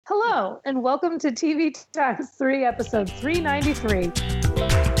Hello, and welcome to TVx3, episode 393.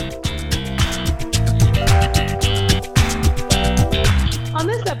 On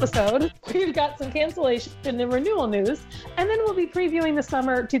this episode, we've got some cancellation and renewal news, and then we'll be previewing the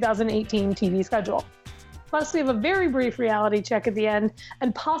summer 2018 TV schedule. Plus, we have a very brief reality check at the end,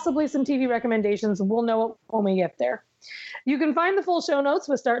 and possibly some TV recommendations. We'll know when we get there. You can find the full show notes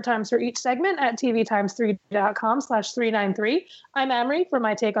with start times for each segment at tvx3.com/393. I'm Amory from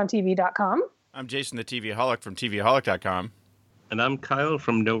mytakeontv.com. I'm Jason the TVaholic from tvaholic.com. And I'm Kyle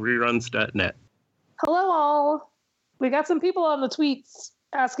from noreruns.net. Hello, all. We got some people on the tweets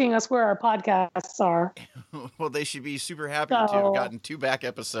asking us where our podcasts are. Well, they should be super happy to have gotten 2 back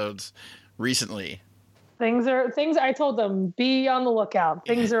episodes recently. Things I told them, be on the lookout.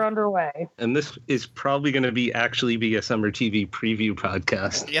 Things are underway. And this is probably going to be a summer TV preview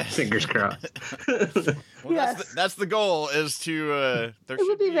podcast. Yes. Fingers crossed. Well, yes. That's the goal, is to... it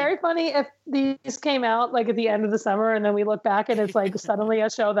would be very funny if these came out like at the end of the summer and then we look back and it's like suddenly a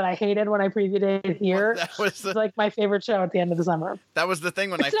show that I hated when I previewed it here. Well, it's like my favorite show at the end of the summer. That was the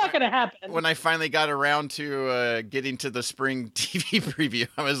thing when it's not going to happen. When I finally got around to getting to the spring TV preview,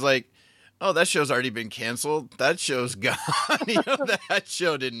 I was like, oh, that show's already been canceled. That show's gone. That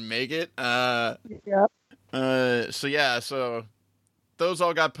show didn't make it. Yep. So those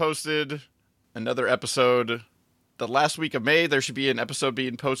all got posted. Another episode. The last week of May, there should be an episode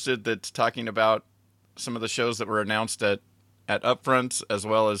being posted that's talking about some of the shows that were announced at Upfront, as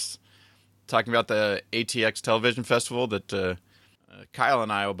well as talking about the ATX Television Festival that Kyle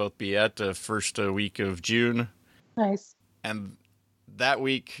and I will both be at the first week of June. Nice. And that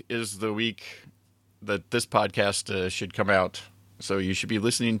week is the week that this podcast should come out. So you should be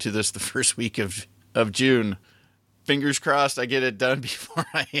listening to this the first week of June. Fingers crossed I get it done before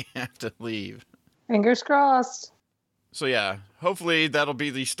I have to leave. Fingers crossed. So yeah, hopefully that'll be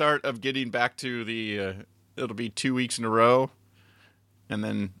the start of getting back to the, it'll be 2 weeks in a row. And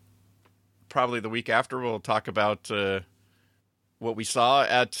then probably the week after we'll talk about what we saw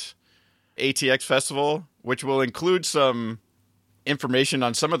at ATX Festival, which will include some information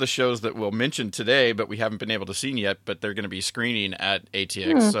on some of the shows that we'll mention today, but we haven't been able to see yet, but they're going to be screening at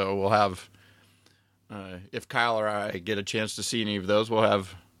ATX. So we'll have, if Kyle or I get a chance to see any of those, we'll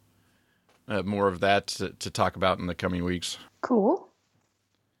have more of that to talk about in the coming weeks. Cool.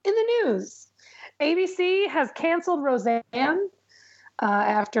 In the news, ABC has canceled Roseanne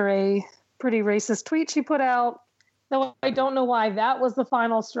after a pretty racist tweet she put out. Though I don't know why that was the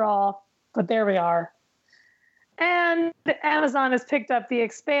final straw, but there we are. And Amazon has picked up The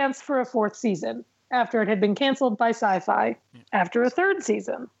Expanse for a 4th season after it had been canceled by Sci-Fi after a 3rd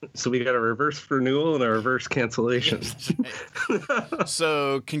season. So we got a reverse renewal and a reverse cancellation. Right.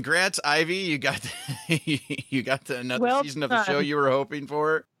 So congrats, Ivy. You got another season of the show you were hoping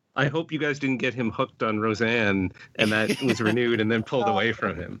for. I hope you guys didn't get him hooked on Roseanne and that was renewed and then pulled away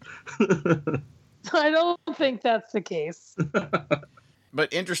from him. I don't think that's the case.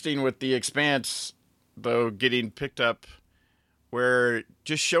 But interesting with The Expanse, though, getting picked up, where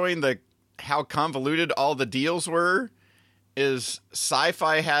just showing how convoluted all the deals were, is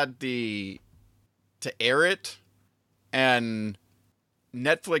Sci-Fi had to air it, and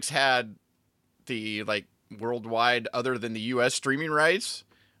Netflix had the worldwide other than the US streaming rights,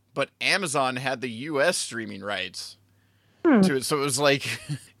 but Amazon had the US streaming rights to it. So it was like,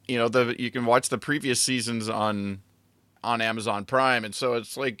 you can watch the previous seasons on Amazon Prime, and so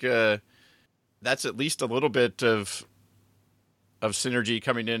it's like that's at least a little bit of synergy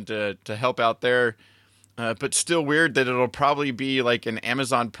coming in to help out there. But still weird that it'll probably be like an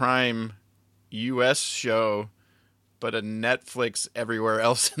Amazon Prime US show, but a Netflix everywhere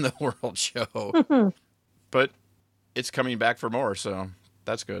else in the world show. But it's coming back for more, so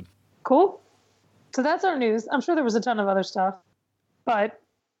that's good. Cool. So that's our news. I'm sure there was a ton of other stuff, but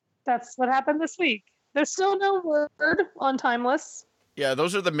that's what happened this week. There's still no word on Timeless. Yeah,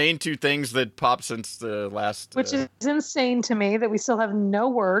 those are the main 2 things that popped since the last... Which is insane to me that we still have no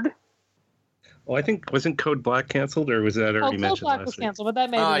word. Well, I think, wasn't Code Black canceled, or was that already mentioned last week? Code Black was canceled, but that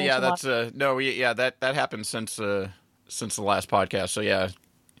may be yeah, that's... that happened since the last podcast, so yeah.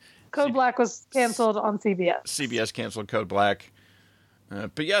 Code Black was canceled on CBS. CBS canceled Code Black.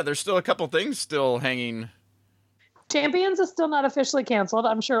 But yeah, there's still a couple things still hanging... Champions is still not officially canceled.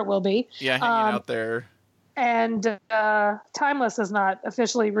 I'm sure it will be. Yeah, hanging out there. And Timeless is not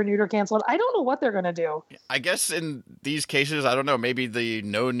officially renewed or canceled. I don't know what they're going to do. I guess in these cases, I don't know. Maybe the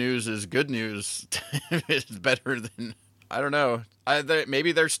no news is good news is better than... I don't know.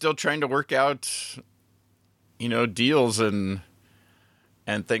 Maybe they're still trying to work out, deals and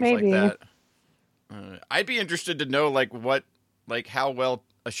things like that. I'd be interested to know, how well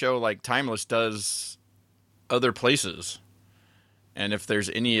a show like Timeless does other places. And if there's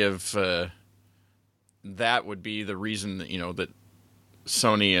any of that would be the reason that, that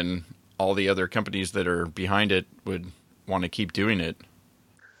Sony and all the other companies that are behind it would want to keep doing it.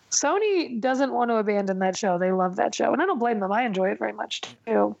 Sony doesn't want to abandon that show. They love that show. And I don't blame them. I enjoy it very much,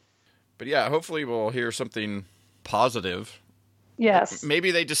 too. But yeah, hopefully we'll hear something positive. Yes.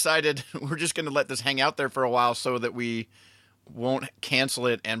 Maybe they decided we're just going to let this hang out there for a while so that we won't cancel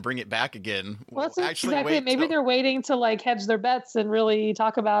it and bring it back again. Well, that's exactly it. Maybe they're waiting to like hedge their bets and really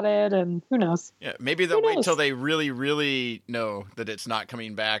talk about it, and who knows? Yeah, maybe they'll wait until they really, really know that it's not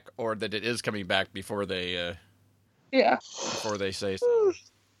coming back or that it is coming back before they before they say so.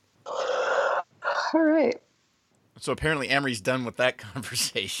 All right. So apparently Amory's done with that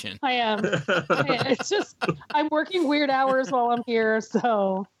conversation. I am. It's just I'm working weird hours while I'm here,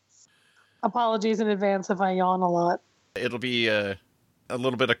 so apologies in advance if I yawn a lot. It'll be a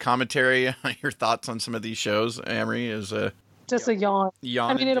little bit of commentary on your thoughts on some of these shows. Amory is just a yawn.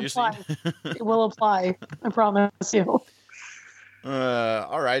 I mean, it applies. It will apply. I promise you.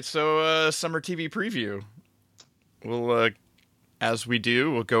 All right. So summer TV preview. We'll, as we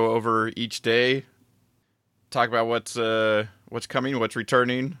do, we'll go over each day, talk about what's coming, what's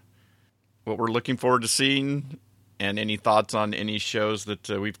returning, what we're looking forward to seeing, and any thoughts on any shows that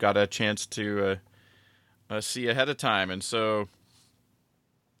we've got a chance to see ahead of time. And so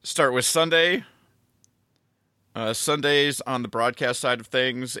start with Sunday. Sundays on the broadcast side of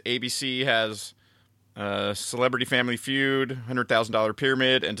things, ABC has Celebrity Family Feud, $100,000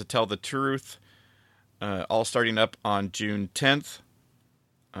 Pyramid, and To Tell the Truth, all starting up on June 10th.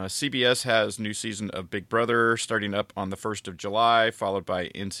 CBS has new season of Big Brother starting up on the 1st of July, followed by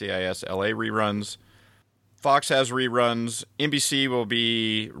NCIS LA reruns. Fox has reruns. NBC will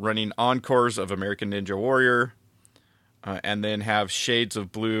be running encores of American Ninja Warrior, and then have Shades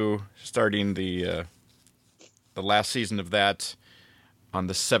of Blue starting the last season of that on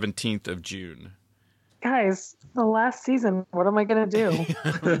the 17th of June. Guys, the last season, what am I going to do?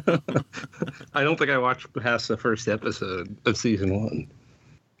 I don't think I watched past the first episode of season 1.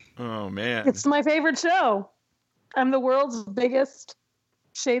 Oh, man. It's my favorite show. I'm the world's biggest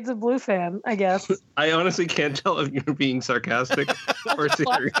Shades of Blue fan, I guess. I honestly can't tell if you're being sarcastic or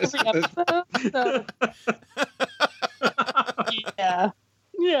serious.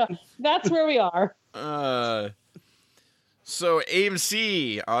 Yeah, that's where we are. So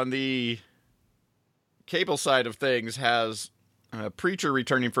AMC on the cable side of things has Preacher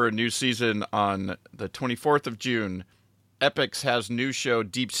returning for a new season on the 24th of June. Epix has new show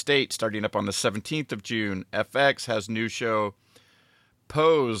Deep State starting up on the 17th of June. FX has new show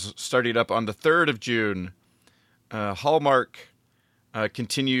Pose starting up on the 3rd of June. Hallmark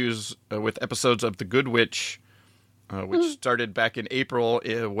continues with episodes of The Good Witch, which started back in April,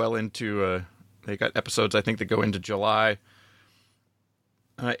 well into, they got episodes, I think, that go into July.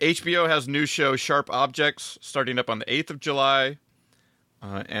 HBO has new show Sharp Objects starting up on the 8th of July.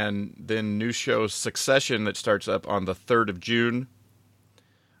 And then new show Succession that starts up on the 3rd of June.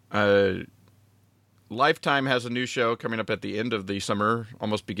 Lifetime has a new show coming up at the end of the summer,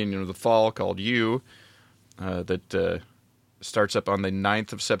 almost beginning of the fall, called You, that starts up on the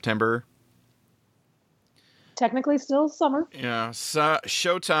 9th of September. Technically still summer. Yeah. So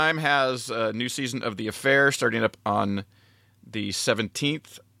Showtime has a new season of The Affair starting up on the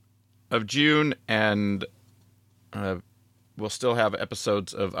 17th of June, and we'll still have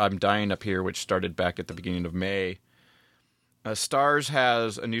episodes of I'm Dying Up Here, which started back at the beginning of May. Starz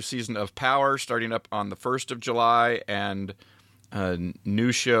has a new season of Power starting up on the 1st of July, and a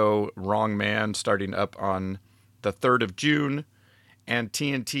new show Wrong Man starting up on the 3rd of June. And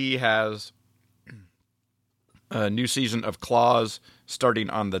TNT has a new season of Claws starting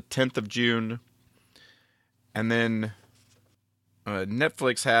on the 10th of June. And then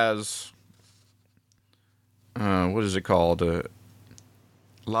Netflix has, what is it called?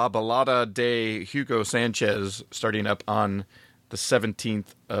 La Balada de Hugo Sanchez starting up on the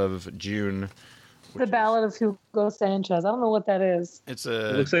 17th of June. The Ballad of Hugo Sanchez. I don't know what that is. It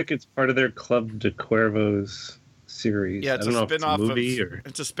looks like it's part of their Club de Cuervos series. Yeah, it's a spin-off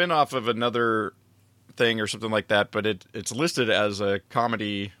it's a spin-off of another thing or something like that, but it's listed as a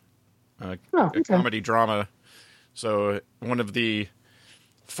comedy comedy drama. So one of the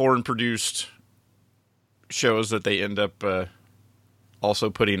foreign produced shows that they end up also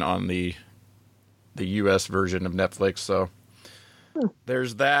putting on the US version of Netflix. So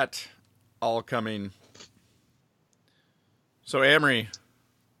there's that all coming. So Amory,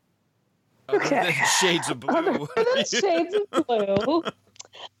 other than Shades of Blue. Other than Shades of Blue,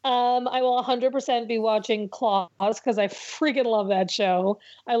 I will 100% be watching Claws because I freaking love that show.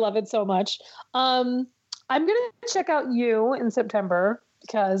 I love it so much. I'm going to check out You in September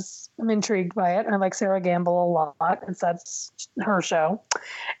because I'm intrigued by it. I like Sarah Gamble a lot, and that's her show.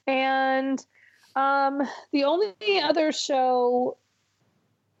 And the only other show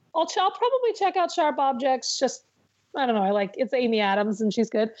I'll probably check out Sharp Objects. Just, I don't know. It's Amy Adams and she's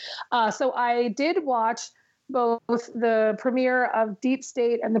good. So I did watch both the premiere of Deep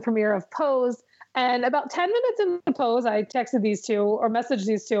State and the premiere of Pose. And about 10 minutes into Pose, I texted these two or messaged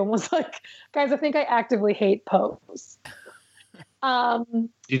these two and was like, guys, I think I actively hate Pose.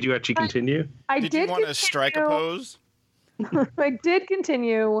 Did you actually continue? I did you want to strike a pose? I did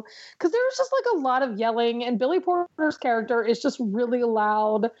continue because there was just like a lot of yelling, and Billy Porter's character is just really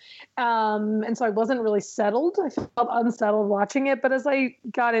loud. And so I wasn't really settled. I felt unsettled watching it, but as I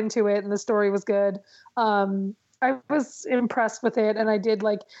got into it and the story was good, I was impressed with it. And I did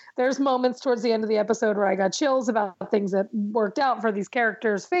there's moments towards the end of the episode where I got chills about things that worked out for these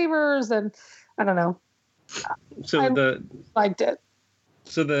characters' favors. And I don't know. So I liked it.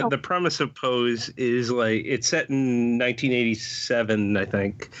 So the premise of Pose is it's set in 1987, I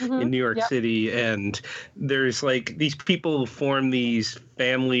think, in New York City, and there's these people form these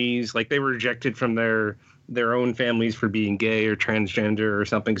families, they were rejected from their own families for being gay or transgender or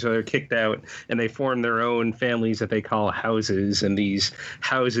something, so they're kicked out, and they form their own families that they call houses, and these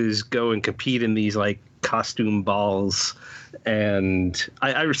houses go and compete in these costume balls. And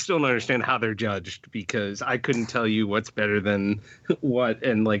I still don't understand how they're judged, because I couldn't tell you what's better than what.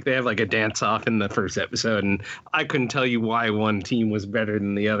 And they have a dance off in the first episode, and I couldn't tell you why one team was better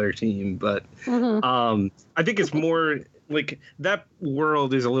than the other team. But I think it's more that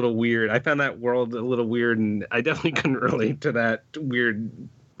world is a little weird. I found that world a little weird, and I definitely couldn't relate to that weird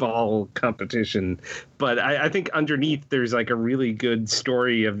ball competition. But I think underneath there's a really good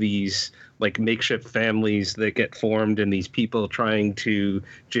story of these makeshift families that get formed, and these people trying to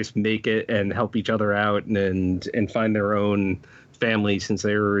just make it and help each other out and find their own family since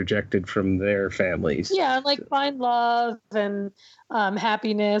they were rejected from their families. Yeah, find love and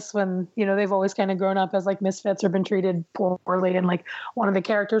happiness when they've always kind of grown up as misfits or been treated poorly, and one of the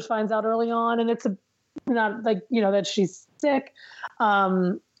characters finds out early on, and it's not that she's sick.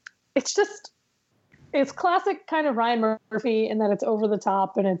 It's classic kind of Ryan Murphy in that it's over the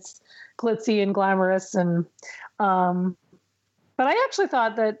top and it's glitzy and glamorous, and but I actually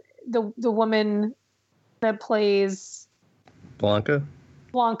thought that the woman that plays Blanca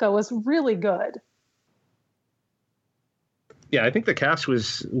was really good. Yeah, I think the cast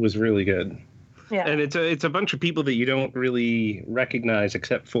was really good. Yeah. And it's a bunch of people that you don't really recognize,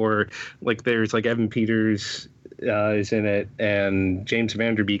 except for there's Evan Peters is in it, and James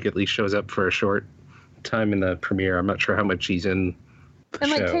Van Der Beek at least shows up for a short time in the premiere. I'm not sure how much he's in the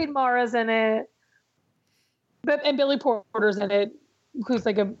and show. Kate Mara's in it, and Billy Porter's in it, who's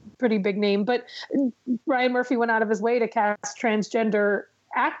a pretty big name. But Ryan Murphy went out of his way to cast transgender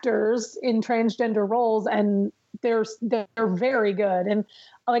actors in transgender roles, and they're very good. And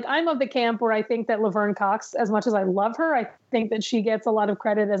I'm of the camp where I think that Laverne Cox, as much as I love her, I think that she gets a lot of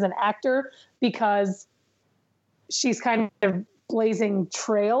credit as an actor because she's kind of blazing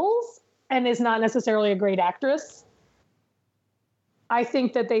trails and is not necessarily a great actress. I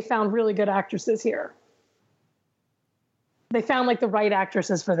think that they found really good actresses here. They found the right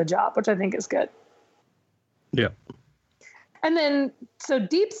actresses for the job, which I think is good. Yeah. And then, so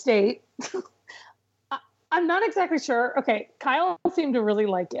Deep State, I'm not exactly sure. Okay, Kyle seemed to really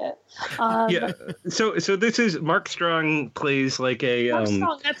like it. Yeah. So this is Mark Strong plays Mark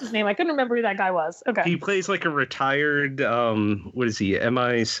Strong, that's his name. I couldn't remember who that guy was. Okay. He plays a retired what is he?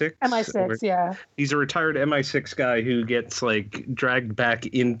 MI6? MI6, yeah. He's a retired MI6 guy who gets dragged back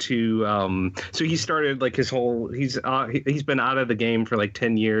into so he started his whole he's been out of the game for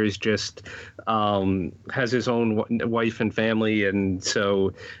 10 years, just has his own wife and family, and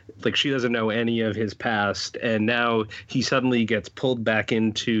so she doesn't know any of his past, and now he suddenly gets pulled back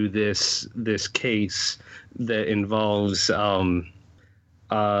into this case that involves I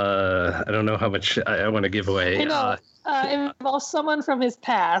don't know how much I want to give away. Involves someone from his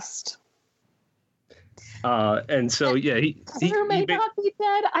past. And so he may not be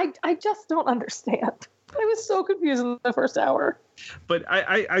dead. I just don't understand. I was so confused in the first hour. But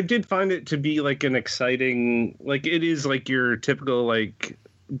I did find it to be an exciting, it is your typical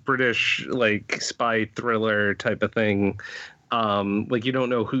British spy thriller type of thing. You don't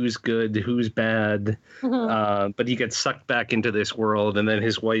know who's good, who's bad, but he gets sucked back into this world, and then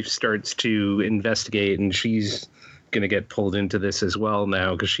his wife starts to investigate, and she's going to get pulled into this as well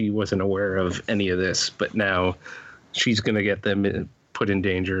now because she wasn't aware of any of this, but now she's going to get them put in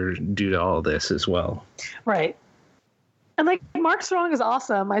danger due to all this as well. Right. And like Mark Strong is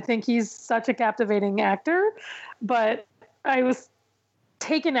awesome. I think he's such a captivating actor, but I was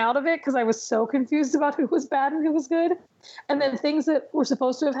taken out of it because I was so confused about who was bad and who was good. And then things that were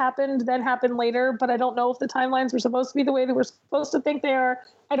supposed to have happened then happened later, but I don't know if the timelines were supposed to be the way they were supposed to think they are.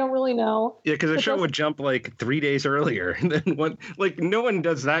 I don't really know. Yeah, because the show would jump like 3 days earlier. And then one, like, no one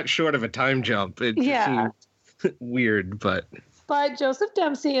does that short of a time jump. It just seems weird, but Joseph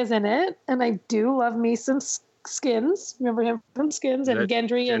Dempsey is in it, and I do love me some Skins. Remember him from Skins and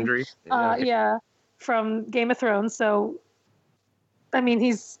Gendry. And from Game of Thrones. So I mean,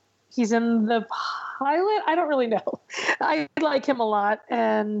 he's in the pilot. I don't really know. I like him a lot,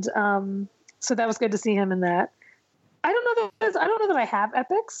 and so that was good to see him in that. I don't know that I have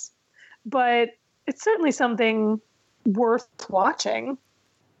epics, but it's certainly something worth watching.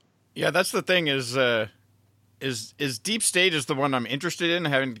 Yeah, that's the thing. Is Deep State is the one I'm interested in. I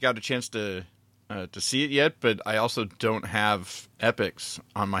haven't got a chance to see it yet, but I also don't have epics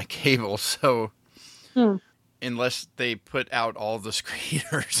on my cable, so. Unless they put out all the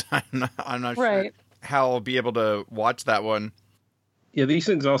screeners, I'm not sure how I'll be able to watch that one. Yeah, these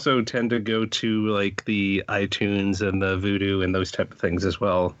things also tend to go to like the iTunes and the Vudu and those type of things as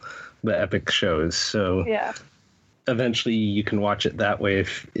well, the Epic shows. So eventually you can watch it that way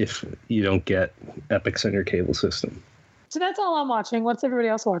if you don't get Epics on your cable system. So that's all I'm watching. What's everybody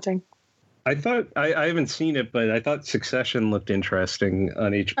else watching? I thought I haven't seen it, but I thought Succession looked interesting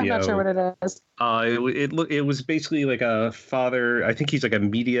on HBO. I'm not sure what it is. It was basically like a father. I think he's like a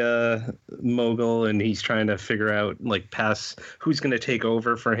media mogul, and he's trying to figure out like who's going to take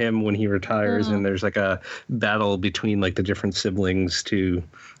over for him when he retires. And there's like a battle between like the different siblings to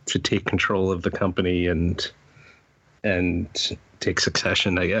take control of the company and take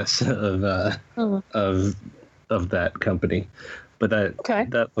succession, I guess, of that company. But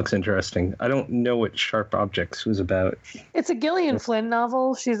that looks interesting. I don't know what Sharp Objects was about. It's a Gillian Flynn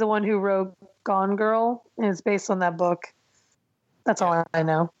novel. She's the one who wrote Gone Girl, and it's based on that book. That's all I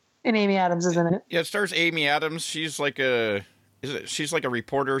know. And Amy Adams is in it. Yeah, it stars Amy Adams. She's like she's like a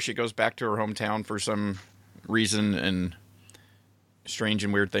reporter. She goes back to her hometown for some reason, and strange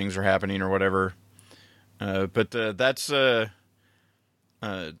and weird things are happening or whatever. But that's what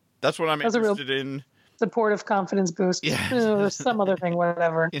I'm interested in. Supportive confidence boost. Or some other thing,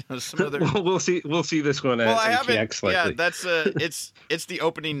 whatever. Some other. We'll see this one at ATX. Yeah, that's it's the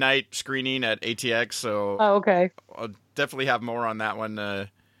opening night screening at ATX. So okay. I'll definitely have more on that one.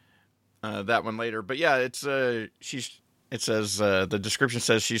 That one later. But yeah, it's it says the description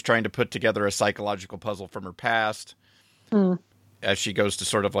says she's trying to put together a psychological puzzle from her past as she goes to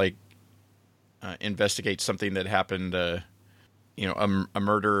sort of like investigate something that happened. A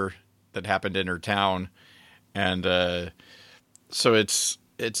murder that happened in her town, and so it's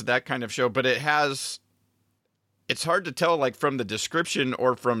that kind of show, but it's hard to tell like from the description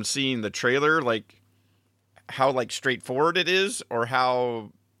or from seeing the trailer like how like straightforward it is or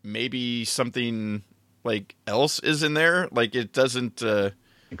how maybe something like else is in there. Like it doesn't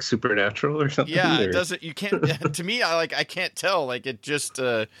like supernatural or something. It doesn't. You can't. To me, I can't tell. Like it just.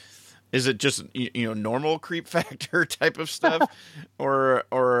 Is it just normal creep factor type of stuff, or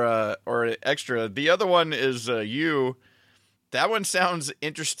extra? The other one is You. That one sounds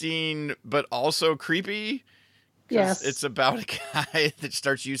interesting, but also creepy. Yes, it's about a guy that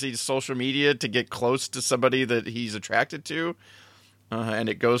starts using social media to get close to somebody that he's attracted to, and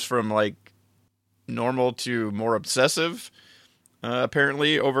it goes from like normal to more obsessive,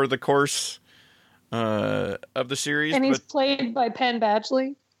 apparently over the course of the series. And he's played by Penn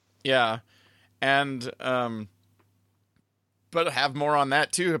Badgley. Yeah, and but have more on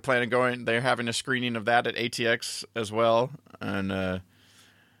that too. I plan on going. They're having a screening of that at ATX as well, and I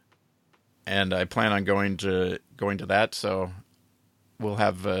plan on going to that. So we'll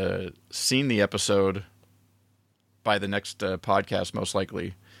have seen the episode by the next podcast, most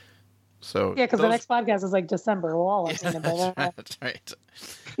likely. So yeah, because the next podcast is like December. We'll all have seen it by then. That's right.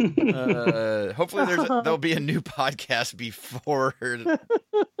 Hopefully there'll be a new podcast before the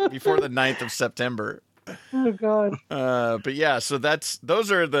 9th of September. Oh God. But yeah, so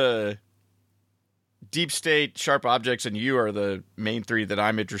those are the Deep State, Sharp Objects, and You are the main three that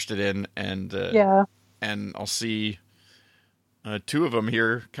I'm interested in, and and I'll see two of them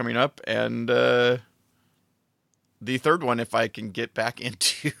here coming up, and the third one if I can get back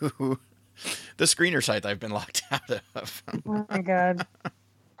into the screener site I've been locked out of. Oh my God.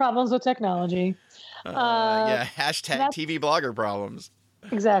 Problems with technology. Hashtag TV blogger problems.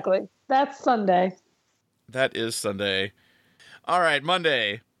 Exactly. That's Sunday. That is Sunday. All right,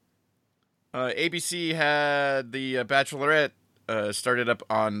 Monday. ABC had the Bachelorette started up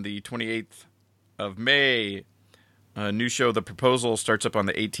on the 28th of May. New show, The Proposal, starts up on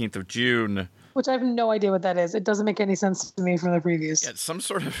the 18th of June. Which I have no idea what that is. It doesn't make any sense to me from the previews. Yeah, it's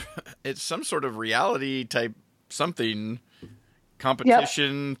some sort of reality type something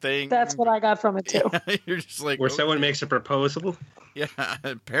competition thing. That's what I got from it too. Yeah, you're just like, where someone makes a proposal. Yeah,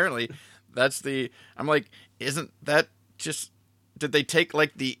 apparently that's I'm like, isn't that just? Did they take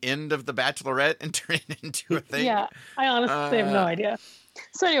like the end of The Bachelorette and turn it into a thing? Yeah, I honestly have no idea.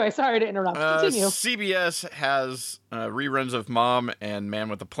 So anyway, sorry to interrupt. Continue. CBS has reruns of Mom and Man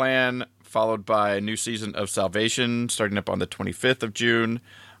with a Plan, followed by a new season of Salvation, starting up on the 25th of June.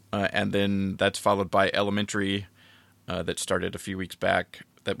 And then that's followed by Elementary, that started a few weeks back,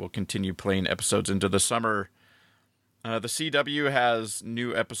 that will continue playing episodes into the summer. The CW has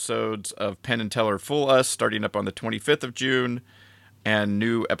new episodes of Penn and Teller Fool Us, starting up on the 25th of June, and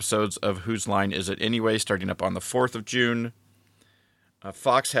new episodes of Whose Line Is It Anyway, starting up on the 4th of June.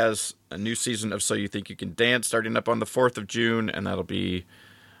 Fox has a new season of So You Think You Can Dance, starting up on the 4th of June, and that'll be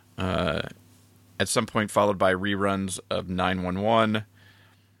at some point followed by reruns of 911.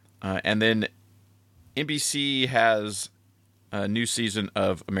 And then NBC has a new season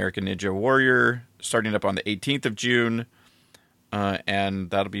of American Ninja Warrior, starting up on the 18th of June,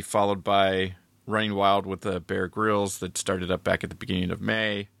 and that'll be followed by Running Wild with Bear Grylls, that started up back at the beginning of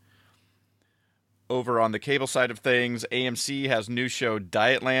May. Over on the cable side of things, AMC has new show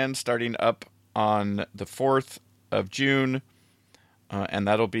Dietland, starting up on the 4th of June, and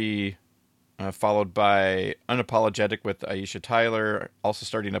that'll be followed by Unapologetic with Aisha Tyler, also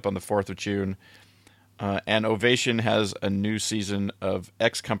starting up on the 4th of June. And Ovation has a new season of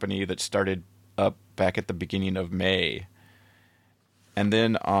X Company that started up back at the beginning of May. And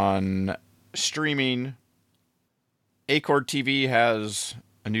then on streaming, Acord TV has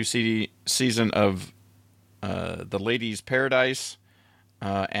a new season of The Ladies' Paradise,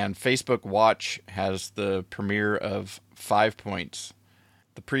 and Facebook Watch has the premiere of 5 Points.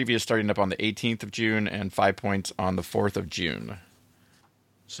 The previous starting up on the 18th of June, and 5 Points on the 4th of June.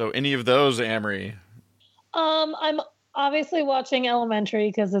 So any of those, Amory? I'm obviously watching Elementary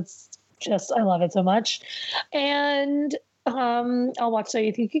because it's just, I love it so much. And I'll watch So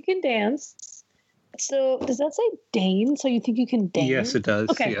You Think You Can Dance. So does that say Dane? So You Think You Can Dane? Yes, it does.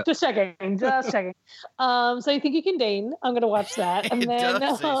 Okay, yeah. just checking. So You Think You Can Dane? I'm gonna watch that, and It then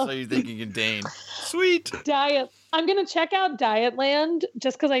does say So You Think You Can Dane. Sweet. Diet. I'm gonna check out Dietland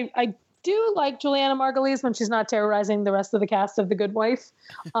just because I do like Juliana Margulies when she's not terrorizing the rest of the cast of The Good Wife.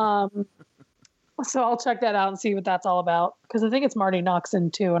 So I'll check that out and see what that's all about, because I think it's Marty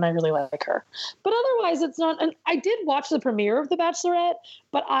Noxon too, and I really like her. But otherwise, it's not. And I did watch the premiere of The Bachelorette,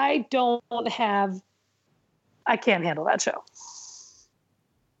 but I can't handle that show.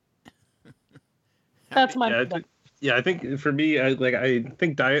 That's my. Yeah, I think for me, I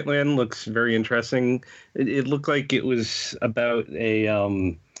think Dietland looks very interesting. It looked like it was about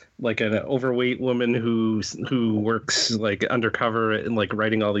a like an overweight woman who works like undercover and like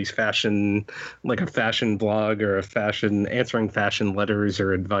writing all these fashion, like a fashion blog or answering fashion letters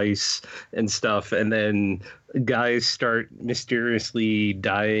or advice and stuff. And then guys start mysteriously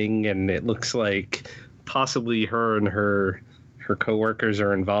dying, and it looks like possibly her and her coworkers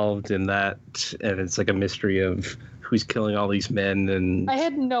are involved in that. And it's like a mystery of who's killing all these men. And I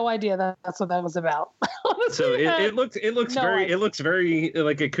had no idea that's what that was about. So it looks very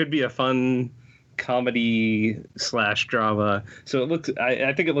like it could be a fun comedy / drama. So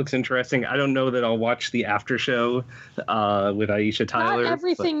I think it looks interesting. I don't know that I'll watch the after show with Aisha Tyler. Not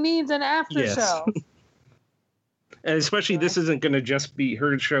everything needs an after show. And especially this isn't going to just be,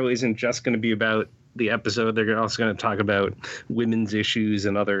 her show isn't just going to be about the episode. They're also going to talk about women's issues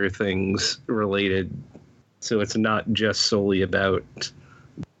and other things related. So it's not just solely about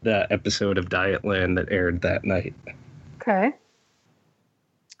that episode of Dietland that aired that night. Okay.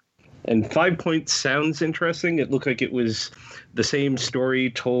 And 5 Points sounds interesting. It looked like it was the same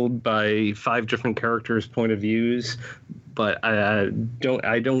story told by 5 different characters' point of views. But I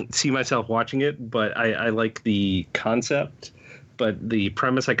don't see myself watching it, but I like the concept. But the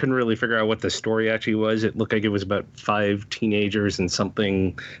premise, I couldn't really figure out what the story actually was. It looked like it was about 5 teenagers and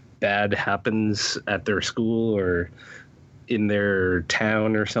something bad happens at their school or in their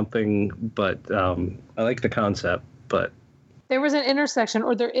town or something. But I like the concept. But there was an intersection,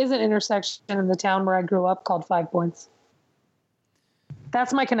 or there is an intersection in the town where I grew up called 5 Points.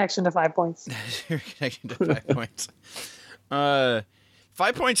 That's my connection to 5 Points. Your connection to 5 Points. 5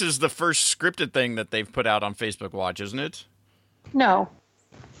 Points is the first scripted thing that they've put out on Facebook Watch, isn't it? No.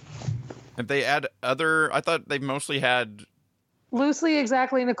 Have they add other? I thought they've mostly had Loosely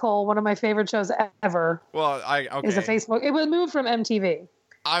Exactly Nicole, one of my favorite shows ever. Well, is a Facebook. It was moved from MTV.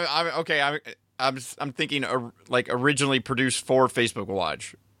 I'm thinking like originally produced for Facebook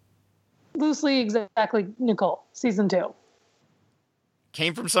Watch. Loosely Exactly Nicole, season 2.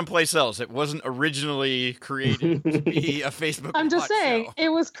 Came from someplace else. It wasn't originally created to be a Facebook I'm just Watch saying, show. it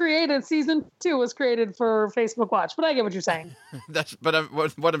was created, season 2 was created for Facebook Watch, but I get what you're saying.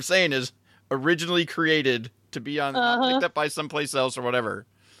 What I'm saying is originally created to be on, not picked up by someplace else or whatever.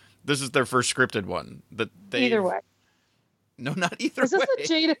 This is their first scripted one. Either way. No, not either is this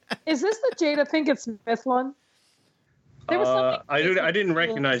way. Is this the Jada Pinkett Smith one? There was I didn't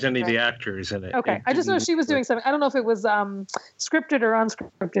recognize any of the actors in it. Okay, I just know she was doing something. I don't know if it was scripted or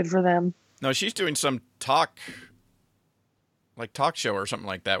unscripted for them. No, she's doing some talk show or something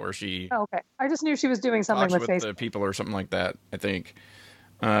like that where she. Oh, okay, I just knew she was doing something with Facebook. The people or something like that, I think.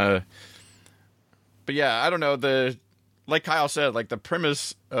 But yeah, I don't know, like Kyle said, like the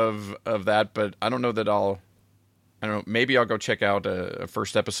premise of that, but I don't know that I don't know, maybe I'll go check out a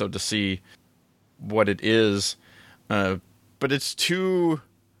first episode to see what it is. But it's too,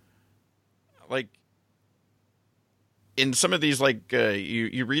 like, in some of these, like,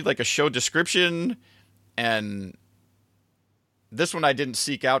 you read like a show description, and this one I didn't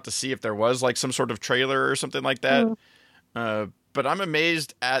seek out to see if there was like some sort of trailer or something like that. But I'm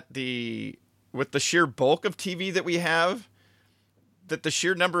amazed at with the sheer bulk of TV that we have, that the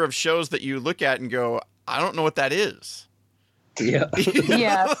sheer number of shows that you look at and go, I don't know what that is. Yeah.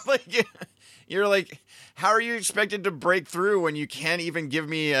 Yeah. Like, you're like, how are you expected to break through when you can't even give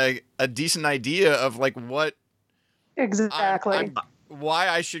me a decent idea of like what exactly why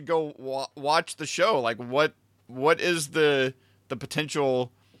I should go watch the show? Like what is the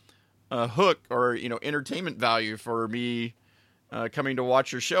potential hook or entertainment value for me coming to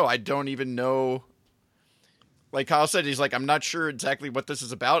watch your show? I don't even know. Like Kyle said, he's like, I'm not sure exactly what this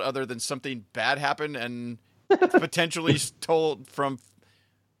is about, other than something bad happened and it's potentially told from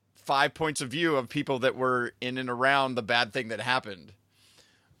 5 points of view of people that were in and around the bad thing that happened.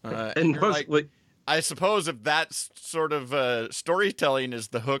 And like, I suppose if that sort of storytelling is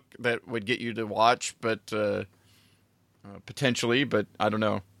the hook that would get you to watch, but potentially, but I don't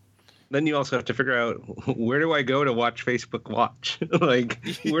know. Then you also have to figure out, where do I go to watch Facebook Watch? Like,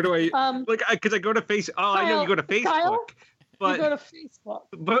 where do I because I go to Facebook. Oh, Kyle, I know you go to Facebook. Kyle? But, you go to Facebook.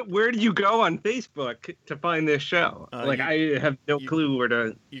 But where do you go on Facebook to find this show? I have no clue where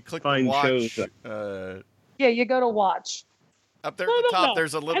to find shows. Yeah, you go to Watch. Up there at the top,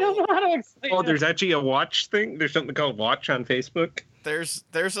 there's a little. I don't know how to explain. Oh, there's actually a Watch thing. There's something called Watch on Facebook. There's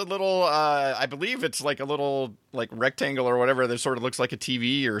a little. I believe it's like a little like rectangle or whatever that sort of looks like a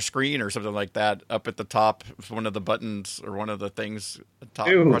TV or a screen or something like that. Up at the top, one of the buttons or one of the things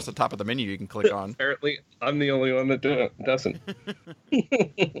across the top of the menu you can click on. Apparently, I'm the only one that doesn't.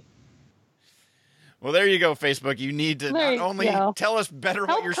 Well, there you go, Facebook. You need to not only tell us better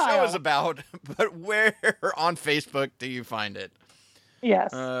what your show is about, but where on Facebook do you find it? Yes.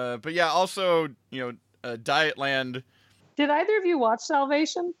 But yeah, also, Dietland. Did either of you watch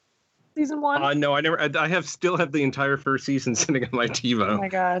Salvation season 1? No, I never. I still have the entire first season sitting on my TiVo. Oh my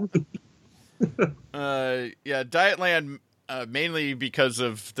god. Yeah, Dietland, mainly because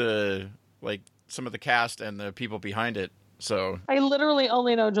of some of the cast and the people behind it. So I literally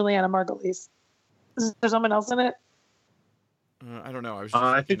only know Juliana Margulies. Is there someone else in it? I don't know.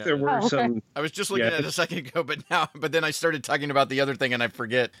 I think there were some. I was just looking at it a second ago, but then I started talking about the other thing and I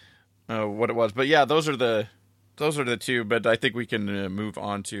forget what it was. But yeah, those are the two. But I think we can move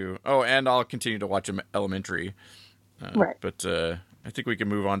on to. Oh, and I'll continue to watch Elementary. Right. But I think we can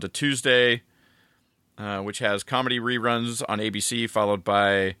move on to Tuesday, which has comedy reruns on ABC, followed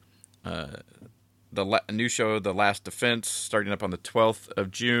by the new show, The Last Defense, starting up on the 12th of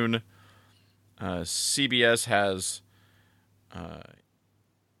June. CBS has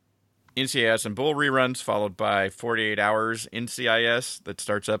NCIS and Bull reruns, followed by 48 Hours NCIS that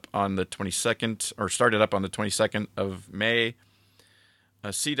starts up on the 22nd, or started up on the 22nd of May.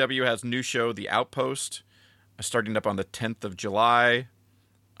 CW has new show, The Outpost, starting up on the 10th of July.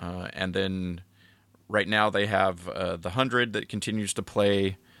 And then right now they have The 100 that continues to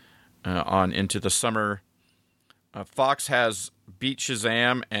play on into the summer. Fox has Beat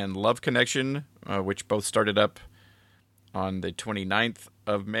Shazam and Love Connection, which both started up on the 29th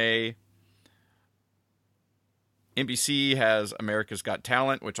of May. NBC has America's Got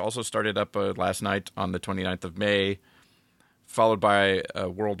Talent, which also started up last night on the 29th of May, followed by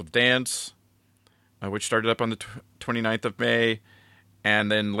World of Dance, which started up on the 29th of May.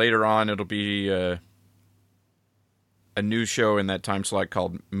 And then later on, it'll be a new show in that time slot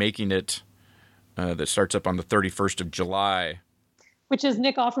called Making It, that starts up on the 31st of July. which is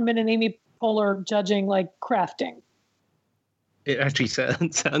Nick Offerman and Amy Poehler judging like crafting. It actually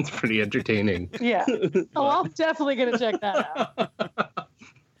sounds pretty entertaining. Yeah. Oh, I'm definitely going to check that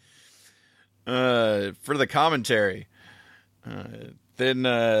out. For the commentary. Then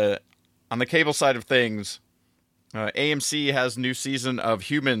on the cable side of things, AMC has new season of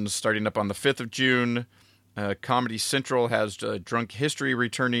Humans starting up on the 5th of June. Comedy Central has Drunk History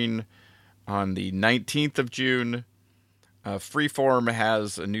returning on the 19th of June. Freeform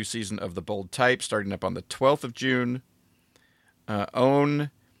has a new season of The Bold Type starting up on the 12th of June.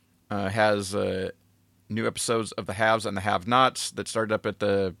 OWN has new episodes of The Haves and the Have-Nots that started up at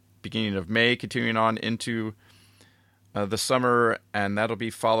the beginning of May, continuing on into the summer, and that'll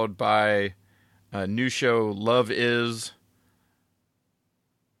be followed by a new show, Love Is,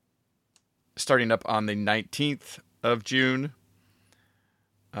 starting up on the 19th of June.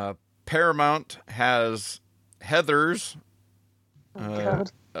 Paramount has Heathers,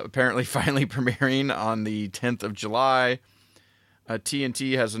 apparently finally premiering on the 10th of July.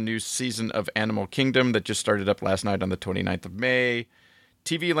 TNT has a new season of Animal Kingdom that just started up last night on the 29th of May.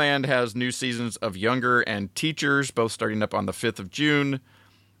 TV Land has new seasons of Younger and Teachers, both starting up on the 5th of June.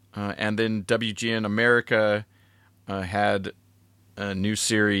 And then WGN America had a new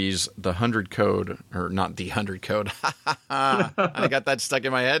series, The 100 Code, or not The 100 Code. I got that stuck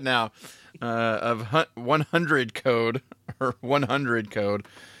in my head now. Of 100 Code, or 100 Code.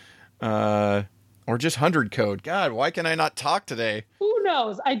 Or just 100 Code. God, why can I not talk today? Who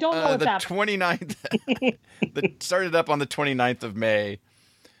knows? I don't know what's happening. The 29th. That started up on the 29th of May.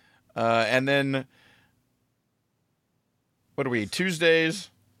 And then, what are we? Tuesdays.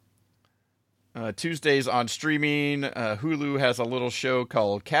 Tuesdays on streaming. Hulu has a little show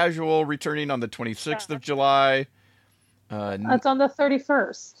called Casual returning on the 26th of July. It's on the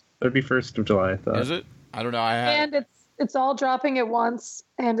 31st. 31st of July, I thought. Is it? I don't know. And it's all dropping at once,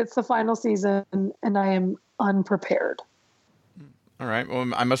 and it's the final season, and I am unprepared. All right.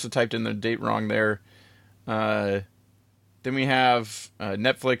 Well, I must have typed in the date wrong there. Then we have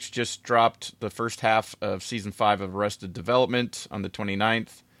Netflix just dropped the first half of season 5 of Arrested Development on the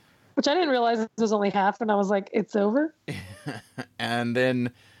 29th. Which I didn't realize it was only half, and I was like, it's over? And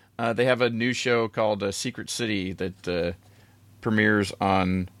then they have a new show called Secret City that premieres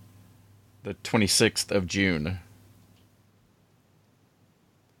on the 26th of June.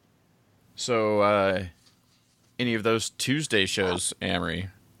 So, any of those Tuesday shows, Amory?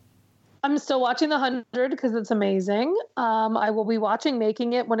 I'm still watching The 100 because it's amazing. I will be watching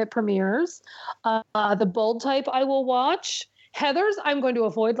Making It when it premieres. The Bold Type I will watch. Heathers I'm going to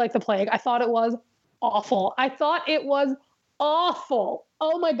avoid like the plague. I thought it was awful.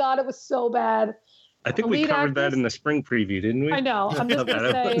 Oh my God, it was so bad. I think we covered that in the spring preview, didn't we? I know. I'm just going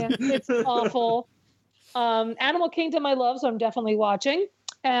to say it's awful. Animal Kingdom I love, so I'm definitely watching.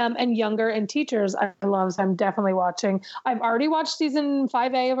 And Younger and Teachers I love, so I'm definitely watching. I've already watched season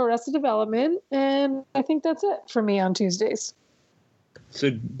 5A of Arrested Development, and I think that's it for me on Tuesdays. So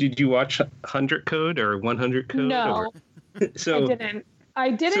did you watch 100 Code or 100 Code? No, so,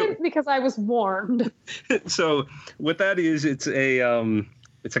 I didn't because I was warned. So what that is, it's a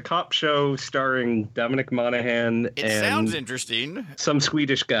cop show starring Dominic Monaghan. It sounds interesting. Some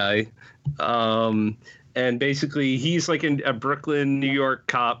Swedish guy. And basically, he's like a Brooklyn, New York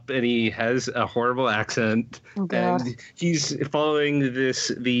cop, and he has a horrible accent. Oh, God. And he's following a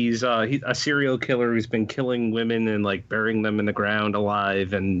serial killer who's been killing women and like burying them in the ground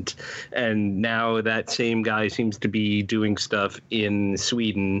alive. And now that same guy seems to be doing stuff in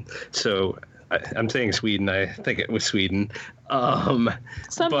Sweden. So I'm saying Sweden. I think it was Sweden. Some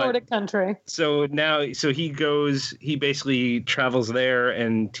Nordic country. So he basically travels there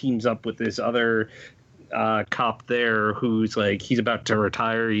and teams up with this other cop there who's like, he's about to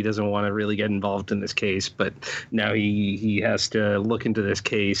retire. He doesn't want to really get involved in this case, but now he has to look into this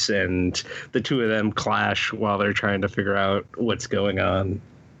case, and the two of them clash while they're trying to figure out what's going on.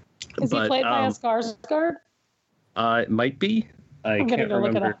 Is he played by a Skarsgård? It might be. I'm gonna go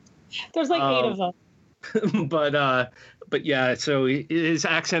look it up. There's like 8 of them. But yeah, so his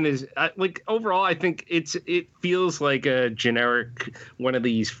accent is like, overall, I think it feels like a generic one of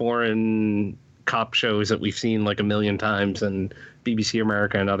these foreign cop shows that we've seen like a million times in BBC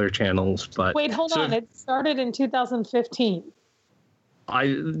America and other channels. But wait, hold on. It started in 2015.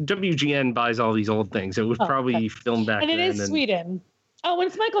 WGN buys all these old things. It was probably filmed back then. And it is Sweden. Oh, and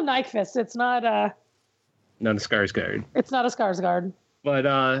it's Michael Nyqvist. It's not not a Skarsgård. It's not a Skarsgård.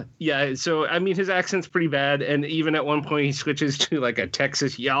 But yeah, so I mean, his accent's pretty bad, and even at one point he switches to like a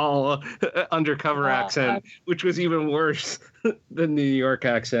Texas y'all undercover accent, which was even worse than the New York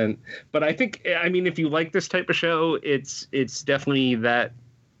accent. But I think, I mean, if you like this type of show, it's definitely that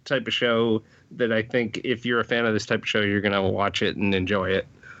type of show that I think if you're a fan of this type of show, you're gonna watch it and enjoy it.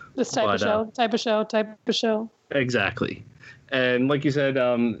 This type of show. Exactly. And like you said,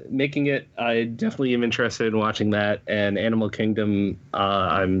 making it, I definitely am interested in watching that. And Animal Kingdom,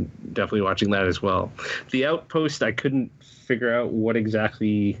 I'm definitely watching that as well. The Outpost, I couldn't figure out what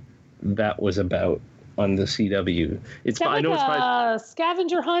exactly that was about on the CW. It's a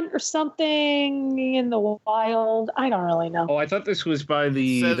scavenger hunt or something in the wild. I don't really know. Oh, I thought this was by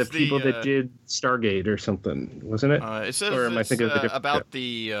the people that did Stargate or something, wasn't it? It says or am I thinking of a different about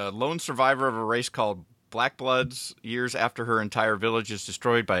the lone survivor of a race called Black Bloods. Years after her entire village is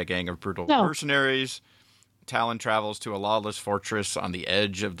destroyed by a gang of brutal mercenaries, Talon travels to a lawless fortress on the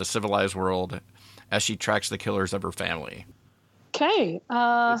edge of the civilized world as she tracks the killers of her family. Okay.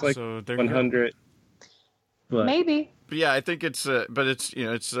 It's like so 100. But, maybe. But yeah, I think it's but it's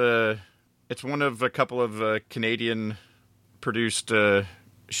it's one of a couple of Canadian produced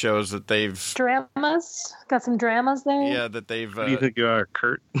shows that they've dramas. Got some dramas there. Yeah, that they've. What do you think you are,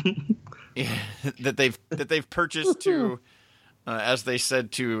 Kurt? Yeah, that they've purchased to, as they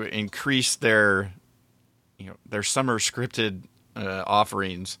said, to increase their, their summer scripted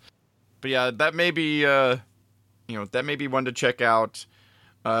offerings. But yeah, that may be that may be one to check out.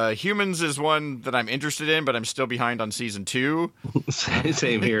 Humans is one that I'm interested in, but I'm still behind on season 2.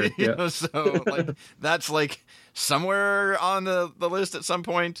 Same here. Yeah. So that's somewhere on the list at some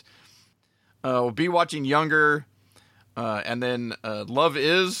point. We'll be watching Younger, and then Love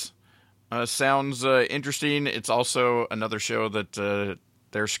Is. Sounds interesting. It's also another show that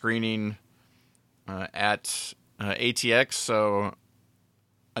they're screening at ATX. So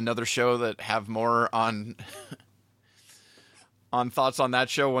another show that have more on on thoughts on that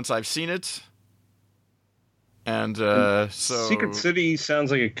show once I've seen it. And so Secret City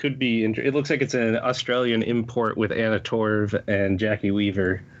sounds like it could be. It looks like it's an Australian import with Anna Torv and Jackie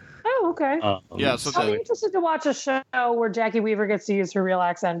Weaver. Oh, okay. Yeah, so I'll be interested to watch a show where Jackie Weaver gets to use her real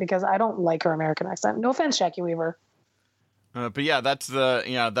accent because I don't like her American accent. No offense, Jackie Weaver. But yeah,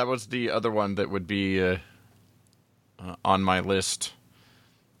 that was the other one that would be on my list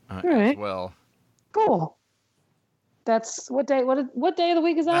as well. Cool. That's what day? What day of the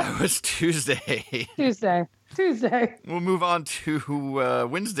week is that? That was Tuesday. Tuesday. We'll move on to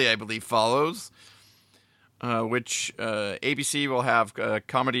Wednesday, I believe, follows. Which ABC will have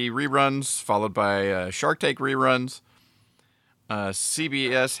comedy reruns, followed by Shark Tank reruns.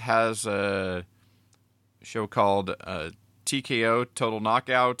 CBS has a show called TKO, Total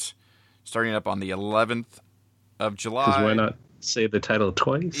Knockout, starting up on the 11th of July. Because why not say the title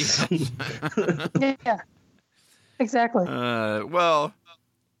twice? Yeah, exactly. Well,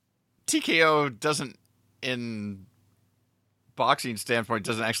 TKO doesn't, in boxing standpoint,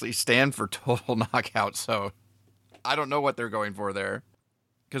 doesn't actually stand for Total Knockout, so I don't know what they're going for there.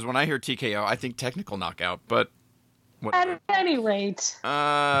 Because when I hear TKO, I think technical knockout, but whatever. At any rate,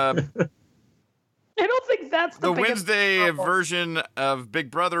 I don't think that's the Wednesday version of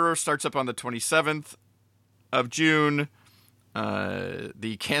Big Brother starts up on the 27th of June.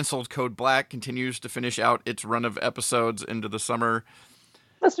 The canceled Code Black continues to finish out its run of episodes into the summer.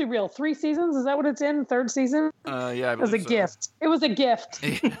 Let's be real. 3 seasons? Is that what it's in? 3rd season? Yeah, it was a gift. It was a gift.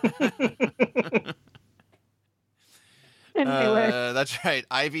 Anyway. That's right.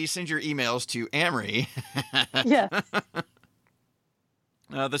 Ivy, send your emails to Amory. Yes.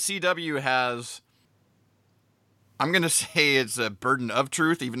 The CW has, I'm going to say it's a Burden of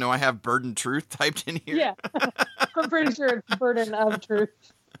Truth, even though I have Burden Truth typed in here. Yeah. I'm pretty sure it's Burden of Truth.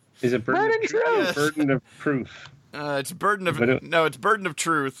 Is it Burden of Truth? Yes. Burden of Proof. It's Burden of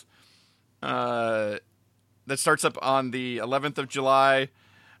Truth. That starts up on the 11th of July,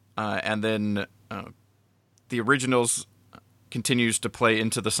 and then the Originals continues to play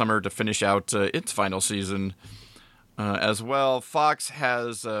into the summer to finish out its final season as well. Fox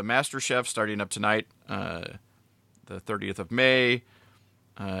has MasterChef starting up tonight, the 30th of May,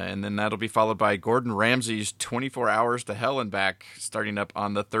 and then that'll be followed by Gordon Ramsay's 24 Hours to Hell and Back starting up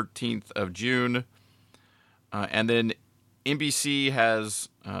on the 13th of June. And then NBC has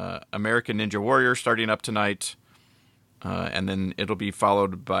American Ninja Warrior starting up tonight, and then it'll be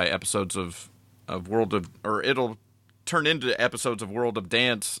followed by episodes of it'll turn into episodes of World of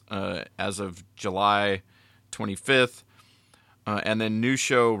Dance as of July 25th, and then new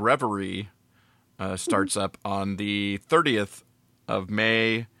show Reverie starts up on the 30th of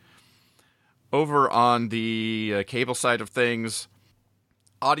May. Over on the cable side of things,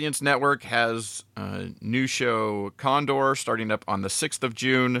 Audience Network has a new show Condor starting up on the 6th of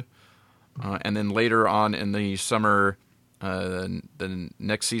June. And then later on in the summer, the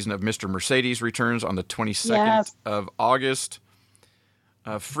next season of Mr. Mercedes returns on the 22nd of August.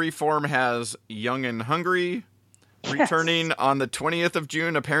 Freeform has Young and Hungry returning on the 20th of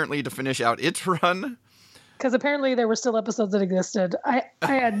June, apparently to finish out its run. Because apparently there were still episodes that existed. I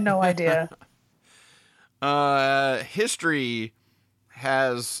had no idea. History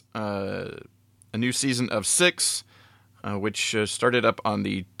has a new season of 6, which started up on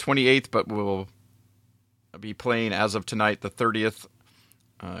the 28th, but will be playing as of tonight, the 30th,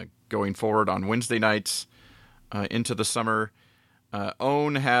 going forward on Wednesday nights into the summer.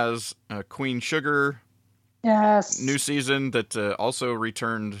 OWN has Queen Sugar. Yes. New season that also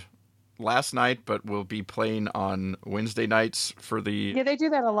returned last night, but will be playing on Wednesday nights for the... Yeah, they do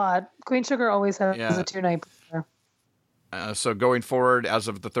that a lot. Queen Sugar always has a 2-night premiere. So going forward, as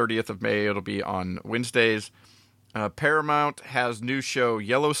of the 30th of May, it'll be on Wednesdays. Paramount has new show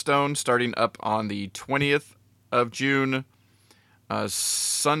Yellowstone starting up on the 20th of June.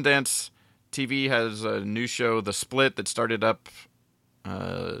 Sundance TV has a new show, The Split, that started up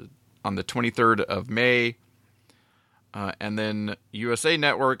on the 23rd of May. And then USA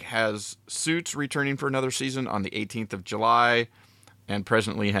Network has Suits returning for another season on the 18th of July, and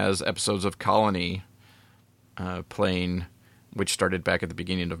presently has episodes of Colony playing, which started back at the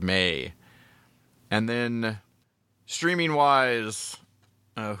beginning of May. And then, streaming-wise,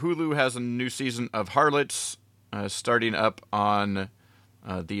 Hulu has a new season of Harlots starting up on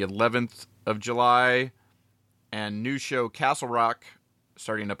the 11th of July, and new show Castle Rock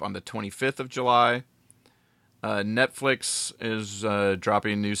starting up on the 25th of July. Netflix is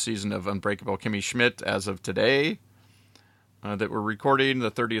dropping a new season of Unbreakable Kimmy Schmidt as of today that we're recording, the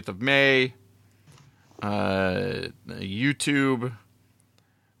 30th of May. YouTube,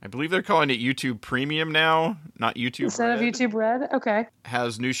 I believe they're calling it YouTube Premium now, not YouTube Instead Red. of YouTube Red? Okay.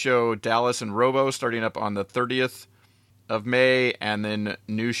 Has new show Dallas and Robo starting up on the 30th of May, and then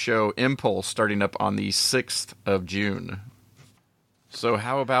new show Impulse starting up on the 6th of June. So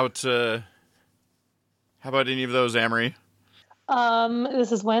how about any of those, Amory?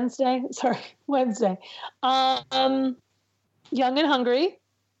 This is Wednesday. Sorry, Wednesday. Young and Hungry.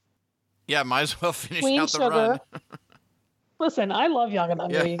 Yeah, might as well finish Queen out the Sugar. run. Listen, I love Young and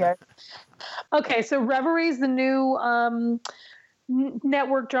Hungry, you guys. Okay, so Reverie's the new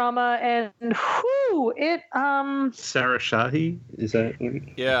network drama, and Sarah Shahi? Is that?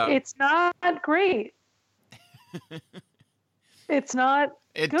 Yeah. It's not great. It's not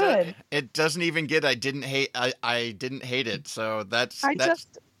good. It doesn't even get I didn't hate it. So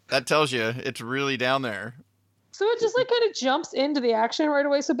that tells you it's really down there. So it just kind of jumps into the action right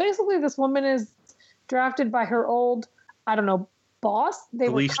away. So basically this woman is drafted by her old, I don't know, boss.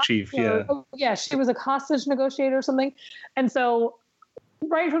 Police chief, yeah. Oh, yeah, she was a hostage negotiator or something. And so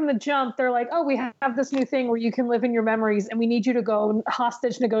right from the jump, they're like, oh, we have this new thing where you can live in your memories, and we need you to go and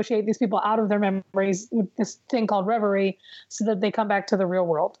hostage negotiate these people out of their memories with this thing called Reverie so that they come back to the real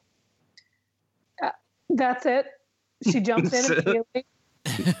world. That's it. She jumps in immediately.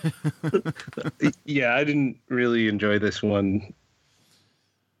 Yeah, I didn't really enjoy this one.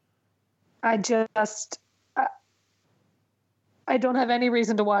 I don't have any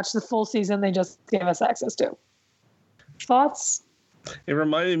reason to watch the full season they just gave us access to. Thoughts? It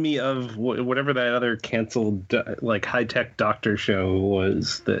reminded me of whatever that other canceled high-tech doctor show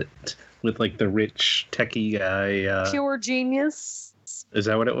was, that with the rich techie guy. Pure Genius. Is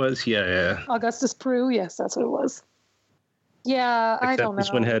that what it was? Yeah. Augustus Prue. Yes, that's what it was. Yeah, I don't know.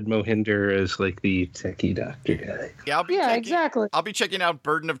 This one had Mohinder as the techie doctor guy. Yeah, exactly. I'll be checking out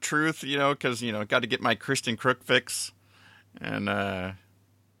Burden of Truth, because got to get my Kristen Crook fix, and.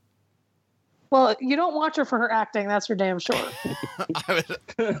 Well, you don't watch her for her acting, that's for damn sure.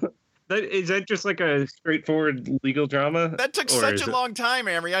 Is that just a straightforward legal drama? That took such a long time,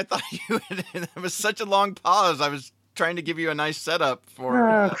 Amory. I thought it was such a long pause. I was trying to give you a nice setup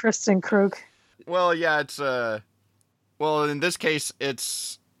for... Kristen Crook. Well, yeah, it's... Well, in this case,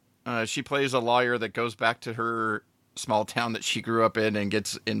 it's... she plays a lawyer that goes back to her small town that she grew up in and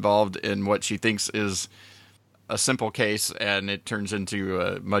gets involved in what she thinks is a simple case, and it turns into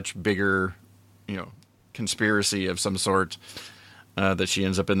a much bigger... conspiracy of some sort that she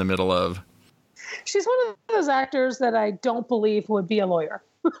ends up in the middle of. She's one of those actors that I don't believe would be a lawyer.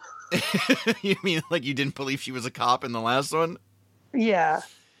 You mean you didn't believe she was a cop in the last one? Yeah.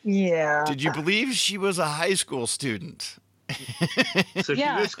 Did you believe she was a high school student? So she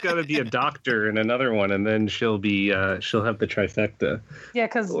just got to be a doctor in another one, and then she'll have the trifecta. Yeah,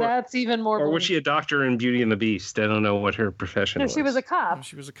 because that's even more. Or was she a doctor in Beauty and the Beast? I don't know what her profession was. No, she was a cop. Oh,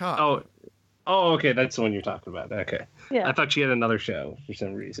 she was a cop. Oh, okay, that's the one you're talking about. Okay. Yeah. I thought she had anher show for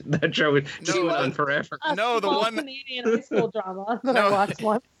some reason. That show went on forever. No, the one Canadian high school drama that I watched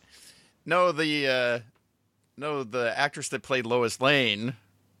once. No, the actress that played Lois Lane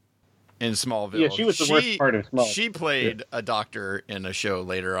in Smallville. Yeah, she was the worst part of Smallville. She played a doctor in a show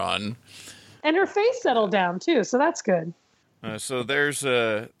later on. And her face settled down too, so that's good. So there's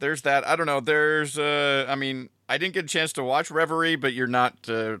that. I don't know. I mean, I didn't get a chance to watch Reverie, but you're not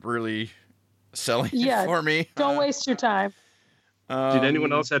really selling it for me. Don't waste your time. Did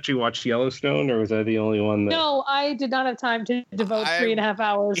anyone else actually watch Yellowstone, or was I the only one that... No, I did not have time to devote 3.5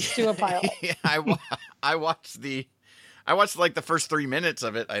 hours to a pilot. Yeah, I watched like the first 3 minutes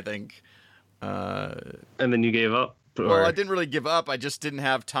of it, I think. And then you gave up? Or... Well, I didn't really give up. I just didn't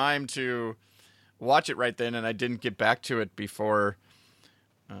have time to watch it right then, and I didn't get back to it before.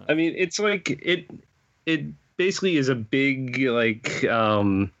 I mean, it's like it basically is a big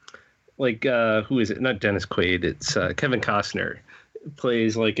who is it? Not Dennis Quaid. It's Kevin Costner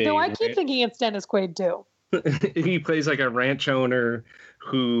plays like a. No, I keep thinking it's Dennis Quaid too. He plays like a ranch owner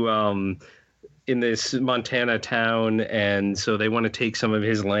who in this Montana town, and so they want to take some of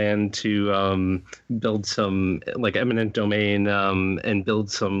his land to build some like eminent domain and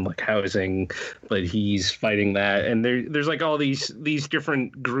build some like housing, but he's fighting that, and there's like all these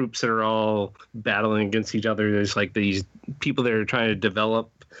different groups that are all battling against each other. There's like these people that are trying to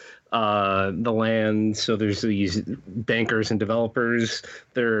develop the land, so there's these bankers and developers,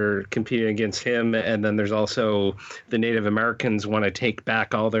 they're competing against him, and then there's also the Native Americans want to take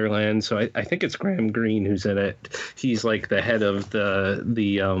back all their land. So I think it's Graham Greene who's in it. He's like the head of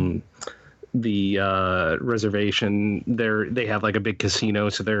the reservation. They have like a big casino,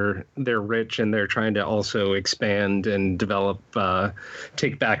 so they're rich, and they're trying to also expand and develop,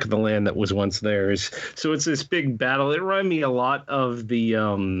 take back the land that was once theirs. So it's this big battle. It reminded me a lot of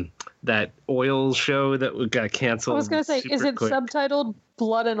the that oil show that got canceled. I was going to say, is it subtitled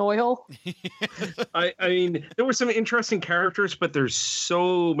Blood and Oil? I mean, there were some interesting characters, but there's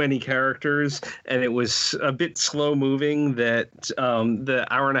so many characters, and it was a bit slow moving that the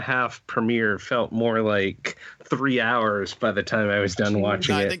hour and a half premiere felt more like 3 hours by the time I was done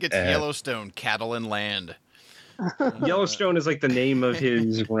watching it. I think it's Yellowstone, Cattle and Land. Yellowstone is like the name of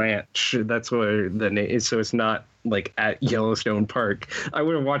his ranch. That's where the name is. So it's not like at Yellowstone Park. I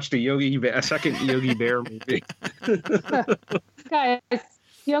would have watched a second Yogi Bear movie. Guys,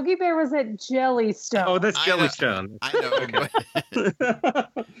 Yogi Bear was at Jellystone. Oh, that's Jellystone. I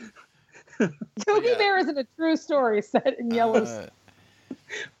know. Yogi Bear isn't a true story set in Yellowstone.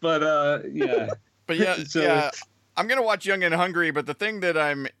 But yeah. But yeah, I'm gonna watch Young and Hungry. But the thing that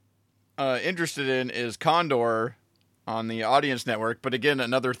I'm interested in is Condor on the Audience Network. But again,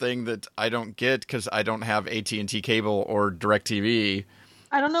 another thing that I don't get because I don't have AT&T cable or DirecTV.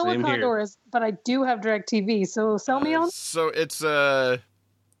 I don't know what Condor is, but I do have DirecTV. So sell me on. So it's a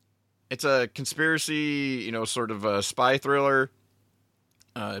conspiracy, sort of a spy thriller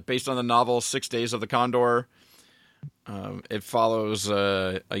based on the novel 6 Days of the Condor. It follows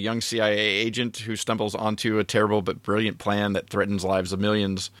a young CIA agent who stumbles onto a terrible but brilliant plan that threatens lives of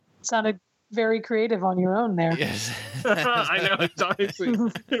millions. Sounded very creative on your own there. Yes. I know. It's honestly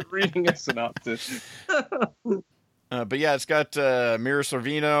reading a synopsis. But yeah, it's got Mira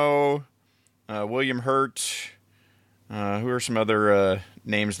Sorvino, William Hurt. Who are some other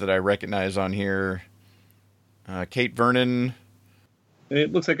names that I recognize on here? Kate Vernon.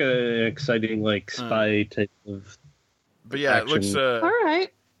 It looks like an exciting, like spy type of. But yeah, action. It looks. All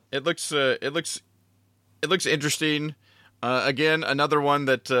right. It looks interesting. Again, another one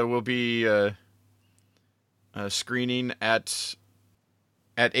that will be screening at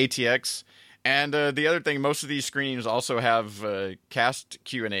ATX. And the other thing, most of these screenings also have cast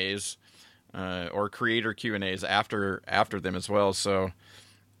Q&As or creator Q&As after them as well. So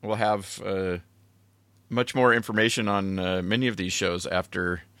we'll have much more information on many of these shows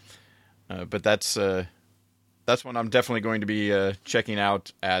after. But that's one I'm definitely going to be checking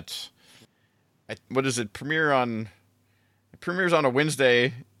out at. What is it? Premieres on a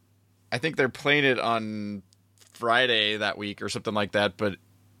Wednesday. I think they're playing it on Friday that week or something like that. But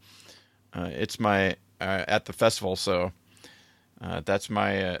it's my at the festival, so that's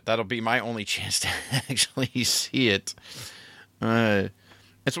my that'll be my only chance to actually see it.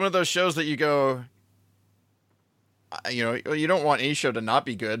 It's one of those shows that you go, you don't want any show to not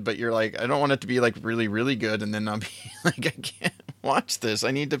be good, but you're like, I don't want it to be like really, really good, and then I'll be like, I can't watch this. I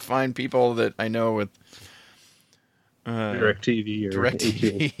need to find people that I know with DirecTV or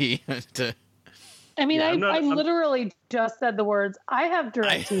DirecTV. I mean, Yeah, I literally just said the words, I have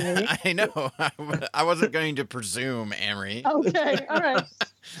DirecTV. I know. I wasn't going to presume, Amory. Okay, all right.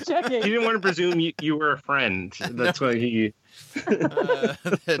 Checking. He didn't want to presume you were a friend. That's why he...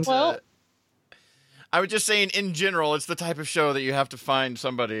 Well... I was just saying, in general, it's the type of show that you have to find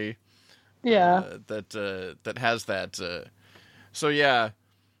somebody that has that. So, yeah,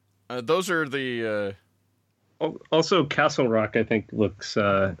 those are the... Also, Castle Rock, I think, looks...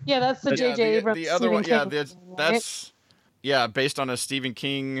 yeah, that's the J.J. Abrams. The other one, King, that's based on a Stephen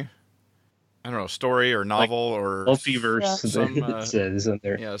King, I don't know, story or novel or... Multiverse, it says in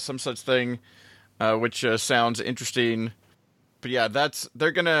there. Yeah, some such thing, which sounds interesting. But yeah,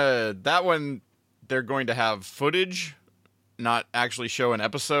 that one, they're going to have footage, not actually show an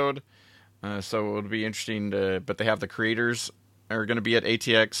episode. So it'll be interesting but they have the creators are going to be at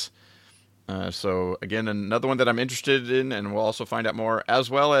ATX. So again, another one that I'm interested in, and we'll also find out more, as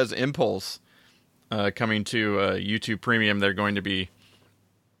well as Impulse coming to YouTube Premium. They're going to be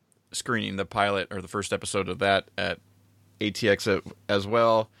screening the pilot or the first episode of that at ATX as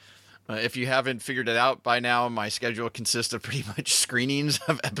well. If you haven't figured it out by now, my schedule consists of pretty much screenings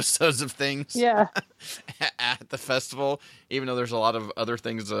of episodes of things at the festival, even though there's a lot of other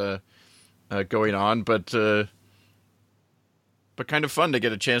things going on. But kind of fun to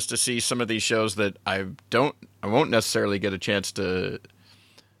get a chance to see some of these shows that I won't necessarily get a chance to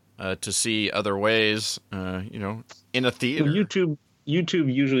see other ways, in a theater.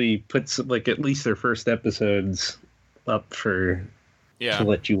 YouTube usually puts like at least their first episodes up to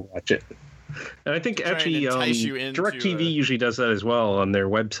let you watch it. And I think actually DirecTV usually does that as well on their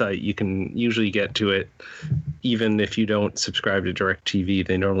website. You can usually get to it even if you don't subscribe to DirecTV.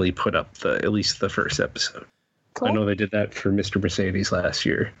 They normally put up at least the first episode. Cool. I know they did that for Mr. Mercedes last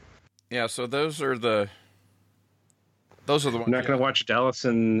year. Yeah, so those are the ones. You're not going to watch Dallas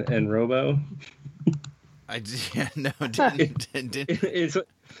and Robo? Didn't.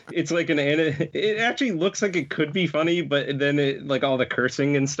 It's like it actually looks like it could be funny, but then it like all the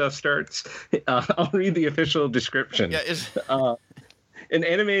cursing and stuff starts. I'll read the official description. Yeah, an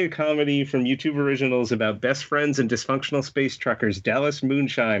animated comedy from YouTube Originals about best friends and dysfunctional space truckers Dallas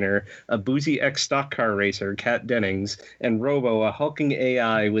Moonshiner, a boozy ex-stock car racer, Kat Dennings, and Robo, a hulking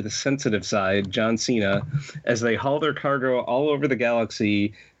AI with a sensitive side, John Cena, as they haul their cargo all over the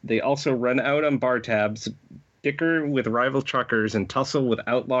galaxy. They also run out on bar tabs, dicker with rival truckers, and tussle with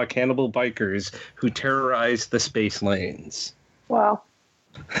outlaw cannibal bikers who terrorize the space lanes. Wow.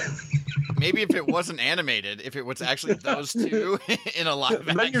 Maybe if it wasn't animated, if it was actually those two in a live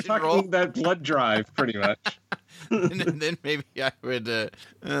action then you're talking role, that blood drive, pretty much. then maybe I would.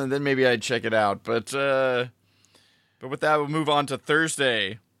 Then maybe I'd check it out. But with that, we'll move on to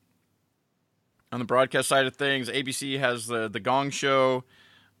Thursday. On the broadcast side of things, ABC has the Gong Show,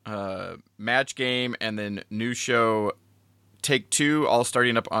 Match Game, and then new show Take Two, all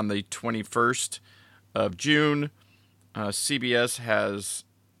starting up on the 21st of June. CBS has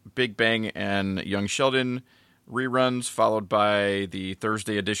Big Bang and Young Sheldon reruns, followed by the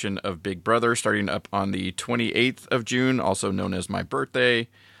Thursday edition of Big Brother, starting up on the 28th of June, also known as my birthday.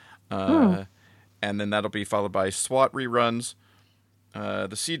 And then that'll be followed by SWAT reruns. The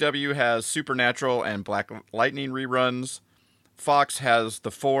CW has Supernatural and Black Lightning reruns. Fox has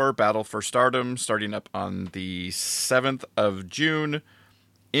The Four, Battle for Stardom, starting up on the 7th of June.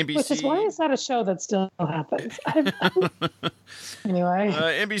 NBC, which is, why is that a show that still happens? Anyway.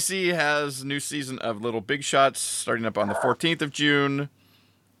 NBC has a new season of Little Big Shots starting up on the 14th of June.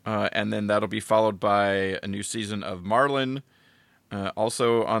 And then that'll be followed by a new season of Marlin,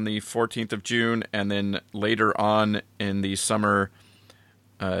 also on the 14th of June. And then later on in the summer,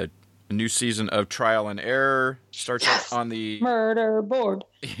 a new season of Trial and Error starts up on the... Murder Board.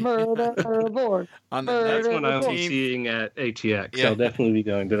 Murder Board. That's one I'll be seeing at ATX. Yeah. I'll definitely be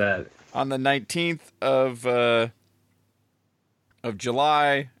going to that. On the 19th of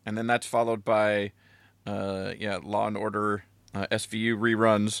July, and then that's followed by Law and Order SVU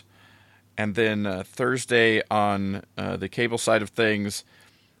reruns. And then Thursday on the cable side of things,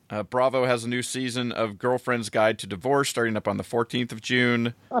 Bravo has a new season of Girlfriend's Guide to Divorce starting up on the 14th of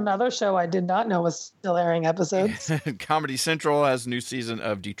June. Another show I did not know was still airing episodes. Comedy Central has a new season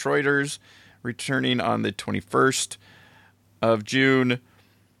of Detroiters returning on the 21st of June.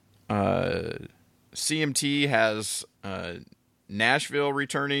 CMT has Nashville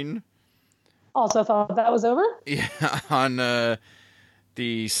returning. Also thought that was over? Yeah, on the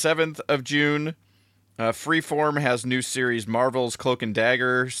 7th of June. Freeform has new series Marvel's Cloak and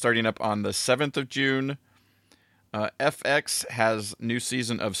Dagger starting up on the 7th of June. FX has new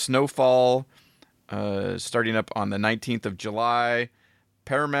season of Snowfall starting up on the 19th of July.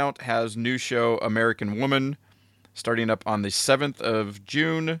 Paramount has new show American Woman starting up on the 7th of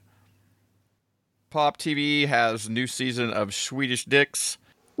June. Pop TV has new season of Swedish Dicks,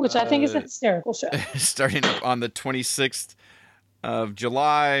 which I think is a hysterical show. starting up on the 26th of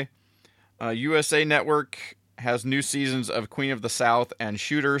July. USA Network has new seasons of Queen of the South and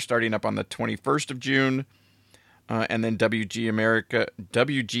Shooter starting up on the 21st of June. And then WGN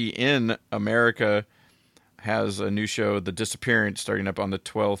America has a new show, The Disappearance, starting up on the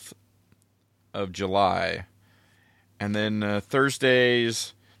 12th of July. And then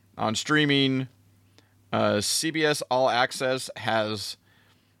Thursdays on streaming, CBS All Access has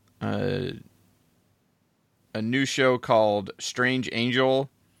a new show called Strange Angel,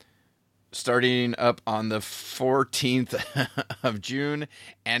 starting up on the 14th of June,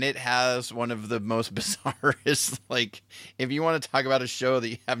 and it has one of the most bizarrest, like, if you want to talk about a show that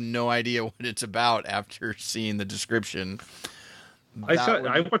you have no idea what it's about after seeing the description.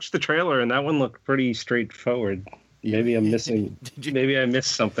 I watched the trailer, and that one looked pretty straightforward. Maybe I'm missing, maybe I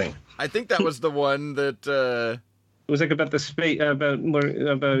missed something. I think that was the one that, it was like about the space, about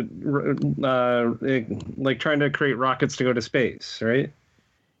like trying to create rockets to go to space, right?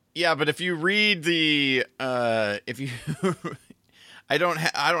 yeah, but if you read the, I don't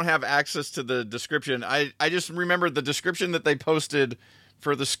have access to the description. I just remember the description that they posted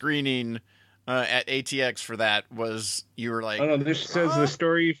for the screening at ATX for that was, you were like, oh no, this says the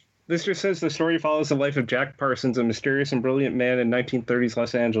story. This just says the story follows the life of Jack Parsons, a mysterious and brilliant man in 1930s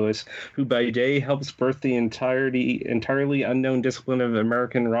Los Angeles, who by day helps birth the entirely unknown discipline of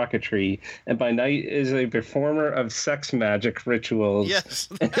American rocketry, and by night is a performer of sex magic rituals. yes,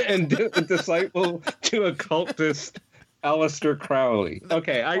 and a disciple to occultist Aleister Crowley.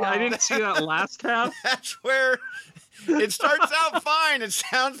 Okay, I didn't see that last half. that's where it starts out fine. It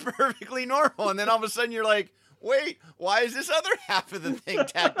sounds perfectly normal, and then all of a sudden you're like, wait, why is this other half of the thing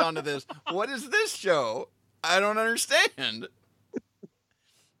tacked onto this? What is this show? I don't understand.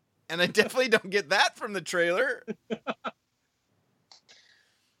 And I definitely don't get that from the trailer.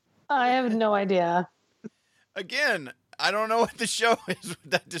 I have no idea. Again, I don't know what the show is with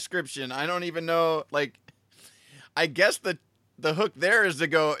that description. I don't even know, like, I guess the hook there is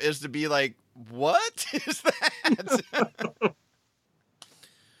to be like, what is that?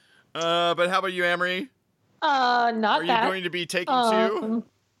 But how about you, Amory? Not Are that. you going to be taking two?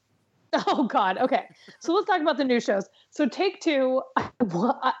 Oh God. Okay. So let's talk about the new shows. So Take Two,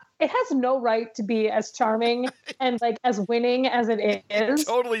 it has no right to be as charming and like as winning as it is. It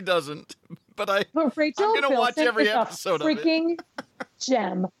totally doesn't. But Rachel I'm going to watch every episode of it. Freaking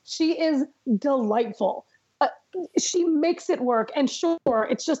gem. She is delightful. She makes it work. And sure,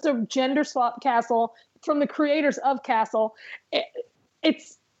 it's just a gender swap Castle from the creators of Castle.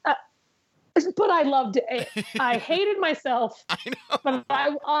 But I loved it. I hated myself. I know. But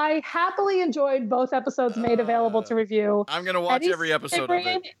I happily enjoyed both episodes made available to review. I'm going to watch every episode of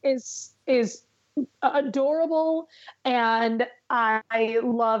it. Is adorable, and I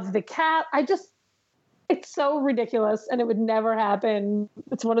love the cat. It's so ridiculous, and it would never happen.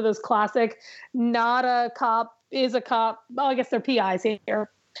 It's one of those classic, not a cop is a cop. Well, I guess they're PIs here.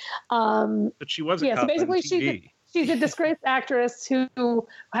 But she was a cop. So basically, on TV. She's a disgraced actress who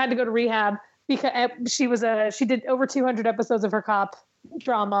had to go to rehab because she did over 200 episodes of her cop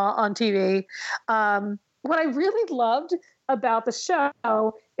drama on TV. What I really loved about the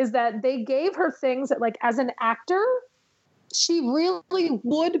show is that they gave her things that, like, as an actor, she really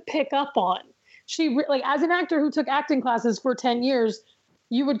would pick up on. Like, as an actor who took acting classes for 10 years,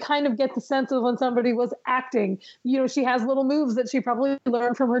 you would kind of get the sense of when somebody was acting. You know, she has little moves that she probably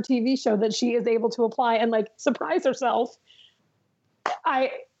learned from her TV show that she is able to apply and, like, surprise herself.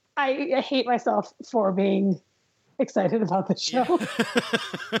 I hate myself for being excited about this show.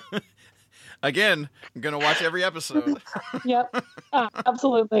 Yeah. Again, I'm going to watch every episode. Yep,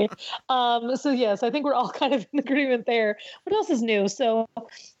 absolutely. So yes, I think we're all kind of in agreement there. What else is new? So,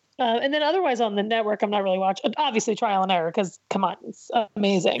 and then otherwise on the network, I'm not really watching. Obviously, Trial and Error, because come on, it's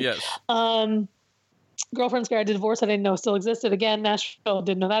amazing. Yes. Girlfriend's Guide to Divorce, I didn't know still existed. Again, Nashville,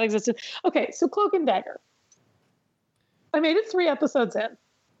 didn't know that existed. Okay, so Cloak and Dagger. I made it 3 episodes in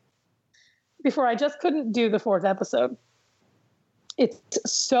before I just couldn't do the 4th episode. It's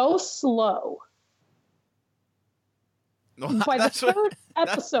so slow. Well, by the 3rd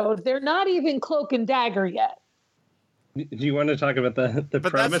episode, they're not even Cloak and Dagger yet. Do you want to talk about the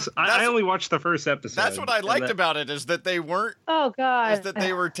premise? I only watched the first episode. That's what I liked about it, is that they weren't. Oh God! Is that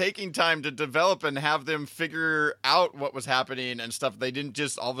they were taking time to develop and have them figure out what was happening and stuff. They didn't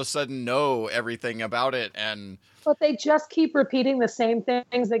just all of a sudden know everything about it, but they just keep repeating the same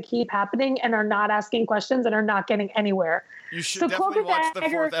things that keep happening and are not asking questions and are not getting anywhere. You should definitely watch the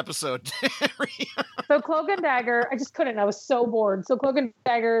 4th episode. So Cloak and Dagger, I just couldn't. I was so bored. So Cloak and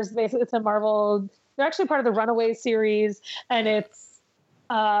Dagger is basically, it's a Marvel. They're actually part of the Runaways series, and it's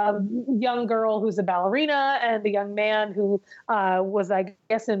a young girl who's a ballerina and a young man who was, I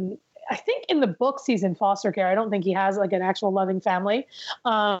guess, I think in the books he's in foster care. I don't think he has like an actual loving family,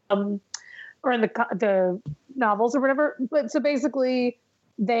 or in the novels or whatever. But so basically,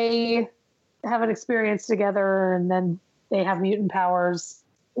 they have an experience together, and then they have mutant powers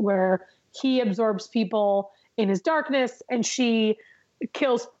where he absorbs people in his darkness, and she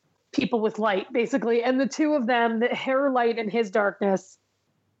kills people with light, basically. And the two of them, her light and his darkness,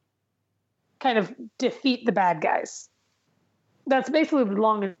 kind of defeat the bad guys. That's basically the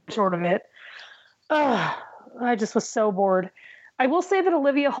long and short of it. I just was so bored. I will say that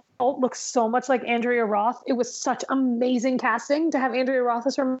Olivia Holt looks so much like Andrea Roth. It was such amazing casting to have Andrea Roth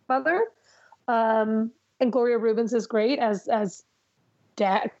as her mother. And Gloria Rubens is great as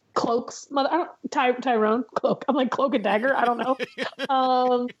Cloak's mother. Tyrone Cloak. I'm like Cloak and Dagger. I don't know.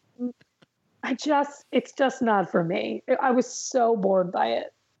 It's just not for me. I was so bored by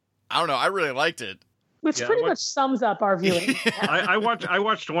it. I don't know. I really liked it. Which pretty much sums up our viewing. I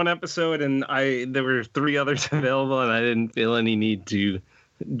watched one episode, and there were 3 others available, and I didn't feel any need to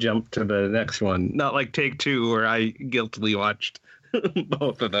jump to the next one. Not like Take 2, where I guiltily watched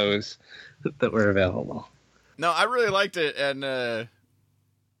both of those that were available. No, I really liked it,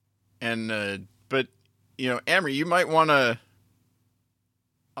 but Amory, you might want to.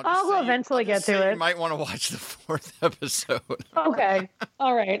 I'll eventually get to it. You might want to watch the 4th episode. Okay,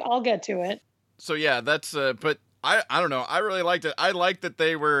 all right, I'll get to it. So yeah, that's. But I don't know. I really liked it. I liked that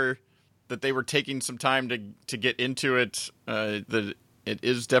they were taking some time to get into it. That it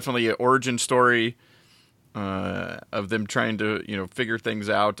is definitely an origin story of them trying to figure things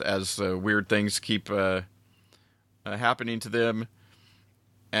out as weird things keep happening to them.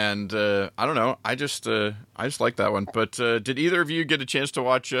 And I don't know. I just like that one. But did either of you get a chance to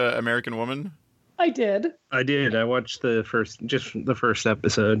watch American Woman? I did. I watched the first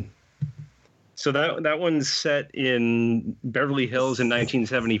episode. So that one's set in Beverly Hills in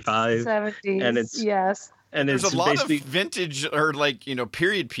 1975. 70s. And it's yes. And there's a lot of vintage or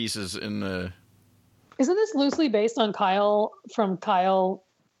period pieces in the. Isn't this loosely based on Kyle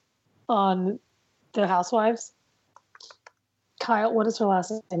on The Housewives? Kyle, what is her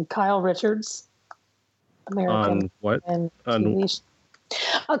last name? Kyle Richards. American. What? Kyle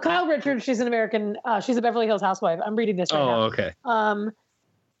Richards. She's an American. She's a Beverly Hills housewife. I'm reading this right now. Oh, okay.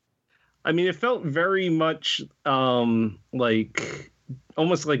 I mean, it felt very much like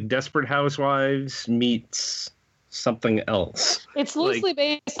almost like Desperate Housewives meets something else. It's loosely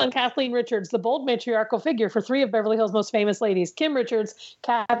based on Kathleen Richards, the bold matriarchal figure for 3 of Beverly Hills' most famous ladies: Kim Richards,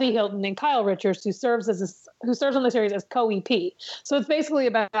 Kathy Hilton, and Kyle Richards, who serves on the series as co-EP. So it's basically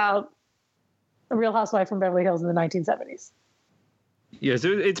about a Real Housewife from Beverly Hills in the 1970s. Yeah, so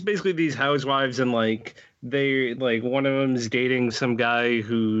it's basically these housewives, and they one of them is dating some guy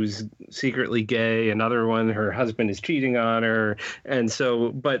who's secretly gay, another one, her husband is cheating on her, and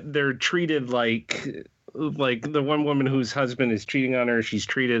so but they're treated like the one woman whose husband is cheating on her, she's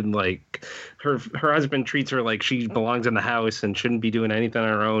treated like her husband treats her like she belongs in the house and shouldn't be doing anything on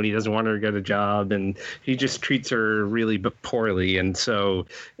her own. He doesn't want her to get a job, and he just treats her really poorly. And so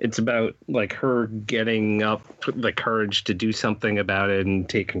it's about her getting up the courage to do something about it and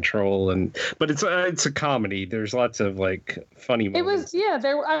take control. But it's a comedy. There's lots of funny moments. It was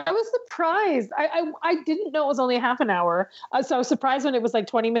I was surprised. I didn't know it was only half an hour, so I was surprised when it was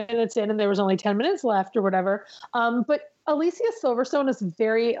 20 minutes in and there was only 10 minutes left or whatever. But Alicia Silverstone is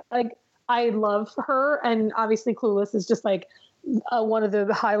very I love her, and obviously Clueless is just one of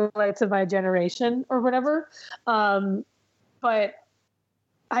the highlights of my generation or whatever. But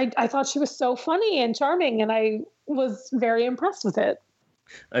I thought she was so funny and charming, and I was very impressed with it.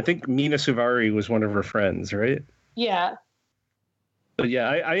 I think Mina Suvari was one of her friends, right? Yeah. But yeah,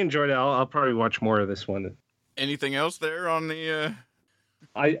 I enjoyed it. I'll probably watch more of this one. Anything else there on the...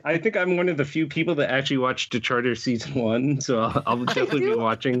 I think I'm one of the few people that actually watched Detroiter season 1, so I'll definitely be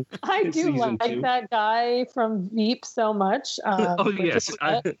watching. I do like 2. That guy from Veep so much. Oh yes,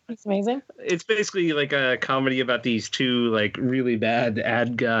 he's amazing. It's basically a comedy about these 2 really bad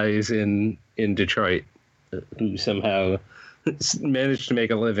ad guys in Detroit who somehow managed to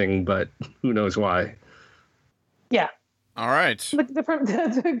make a living, but who knows why. Yeah, All right.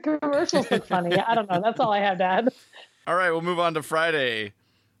 The commercials look funny. I don't know. That's all I have to add. All right, we'll move on to Friday.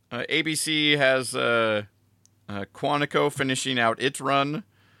 ABC has Quantico finishing out its run,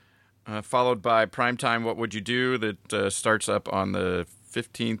 followed by Primetime What Would You Do that starts up on the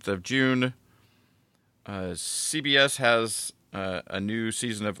 15th of June. CBS has a new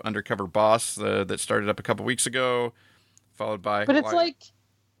season of Undercover Boss that started up a couple weeks ago, followed by But it's like...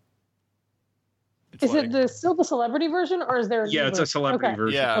 Is it still the celebrity version, or is there? Yeah, it's a celebrity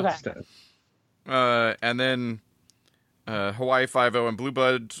version. Yeah. Okay. And then Hawaii Five-0 and Blue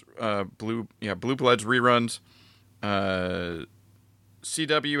Bloods reruns.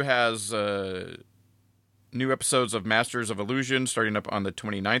 CW has new episodes of Masters of Illusion starting up on the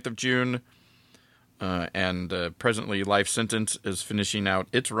 29th of June. And presently Life Sentence is finishing out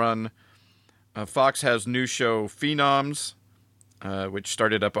its run. Fox has new show Phenoms, which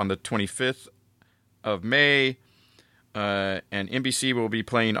started up on the 25th of May, and NBC will be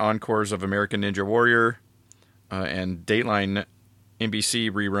playing encores of American Ninja Warrior and Dateline NBC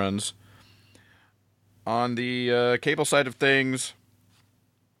reruns. On the cable side of things,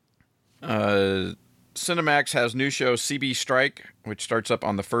 Cinemax has new show CB Strike, which starts up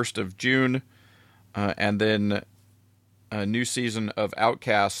on the 1st of June, and then a new season of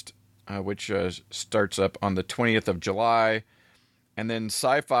Outcast, which starts up on the 20th of July, and then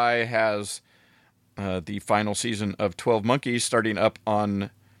Sci-Fi has the final season of 12 Monkeys starting up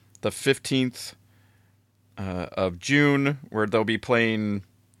on the 15th of June, where they'll be playing,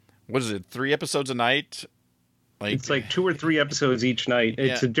 3 episodes a night? It's like 2 or 3 episodes each night.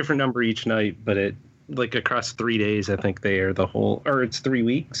 It's a different number each night, but it across 3 days, I think they are the whole, or it's 3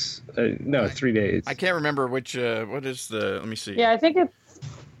 weeks. No, 3 days. I can't remember which, what is let me see. Yeah, I think it's...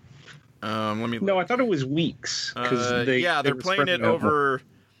 No, I thought it was weeks. They're playing it over...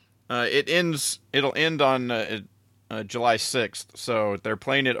 It'll end on July 6th, so they're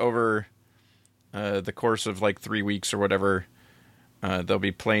playing it over the course of 3 weeks or whatever. They'll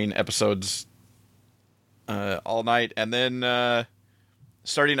be playing episodes all night, and then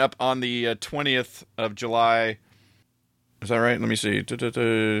starting up on the 20th of July. Is that right? Let me see. Yeah,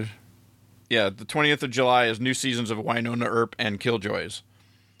 the 20th of July is new seasons of Wynonna Earp and Killjoys.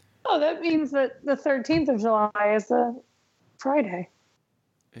 Oh, that means that the 13th of July is a Friday.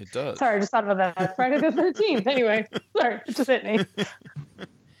 It does. Sorry, I just thought about that. Friday the 13th. Anyway, sorry, it just hit me.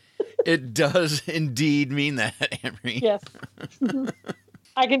 It does indeed mean that, Emery. Yes.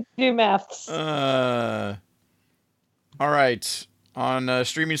 I can do maths. All right. On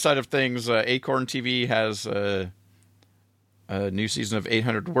streaming side of things, Acorn TV has a new season of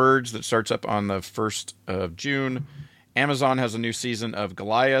 800 Words that starts up on the 1st of June. Amazon has a new season of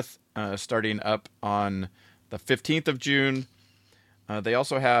Goliath starting up on the 15th of June. They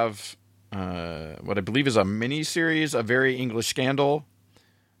also have what I believe is a mini-series, A Very English Scandal,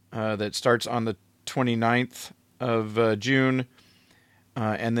 that starts on the 29th of June.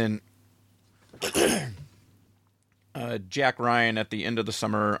 And then Jack Ryan at the end of the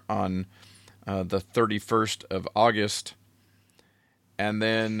summer on the 31st of August. And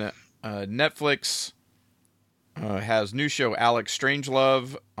then Netflix has new show Alex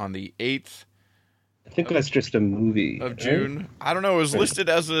Strangelove on the 8th. I think that's just a movie of June. Right? I don't know. It was listed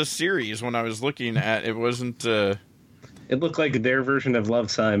as a series when I was looking at it. Wasn't. It looked like their version of Love,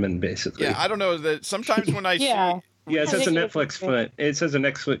 Simon, basically. Yeah, I don't know. That sometimes when I see. Yeah, it says a Netflix. It says a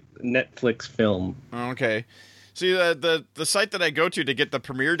Netflix film. Okay. See, the site that I go to get the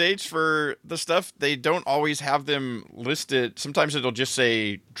premiere dates for the stuff, they don't always have them listed. Sometimes it'll just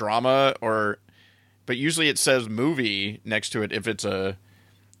say drama, but usually it says movie next to it if it's a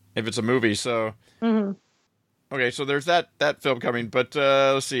movie. So. Mm-hmm. Okay, so there's that film coming, but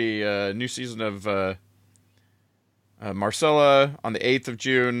let's see, new season of Marcella on the 8th of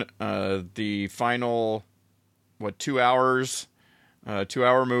June, the final, 2 hours,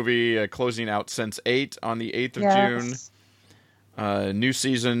 2-hour movie, closing out Sense8 on the 8th of June, new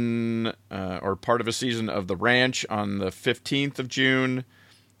season, or part of a season of The Ranch on the 15th of June,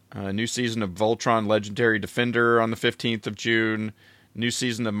 new season of Voltron Legendary Defender on the 15th of June, new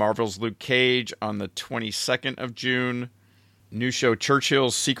season of Marvel's Luke Cage on the 22nd of June. New show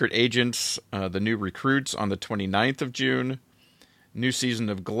Churchill's Secret Agents, The New Recruits on the 29th of June. New season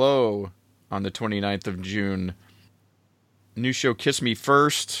of Glow on the 29th of June. New show Kiss Me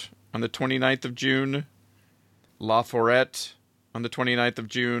First on the 29th of June. La Forette on the 29th of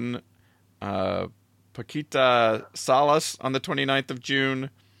June. Paquita Salas on the 29th of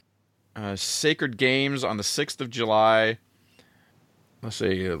June. Sacred Games on the 6th of July. Let's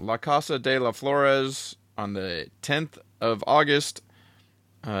see, La Casa de la Flores on the 10th of August,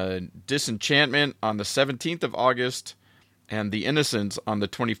 Disenchantment on the 17th of August, and The Innocents on the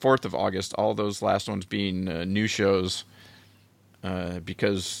 24th of August. All those last ones being new shows,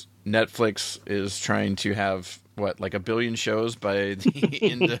 because Netflix is trying to have like 1 billion shows by the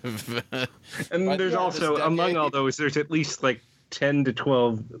end of. And there's also, among all those, there's at least like 10 to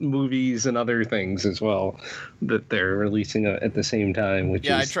 12 movies and other things as well that they're releasing at the same time, which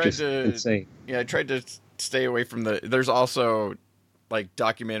is insane. Yeah, I tried to stay away from there's also like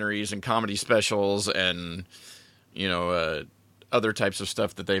documentaries and comedy specials and, other types of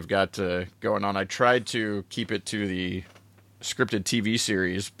stuff that they've got going on. I tried to keep it to the scripted TV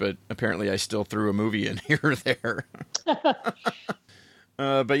series, but apparently I still threw a movie in here or there.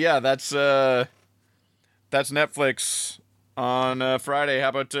 But yeah, that's Netflix on Friday. How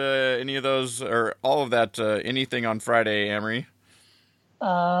about any of those or all of that? Anything on Friday, Amory?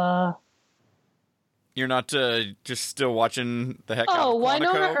 You're not just still watching the heck out of Quantico?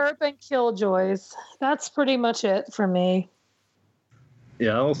 Winona Earp and Killjoys. That's pretty much it for me.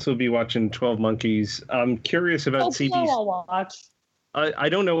 Yeah, I'll also be watching 12 Monkeys. I'm curious about CB. I'll watch. I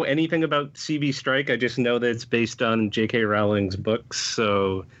don't know anything about CB Strike. I just know that it's based on J.K. Rowling's books,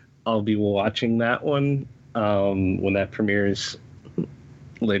 so I'll be watching that one when that premieres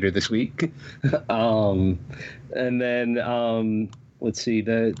later this week. And then let's see,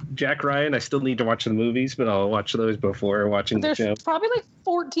 the Jack Ryan. I still need to watch the movies, but I'll watch those before watching the show. There's probably like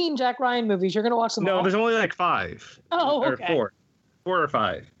 14 Jack Ryan movies. You're going to watch them all? No, there's only like 5. Oh, okay. Or 4 or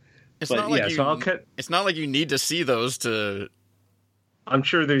 5. It's not like you need to see those to. I'm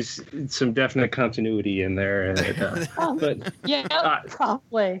sure there's some definite continuity in there, but yeah,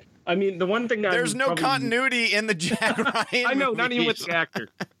 probably. I mean, the one thing there's no continuity in the Jack Ryan. I know, movies. not even with the actor,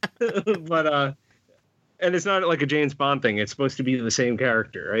 but and it's not like a James Bond thing. It's supposed to be the same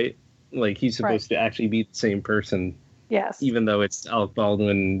character, right? Like he's supposed to actually be the same person. Yes. Even though it's Alec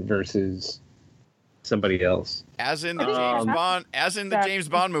Baldwin versus somebody else. As in the James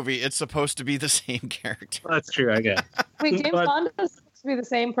Bond movie, it's supposed to be the same character. That's true, I guess. Wait, James Bond is supposed to be the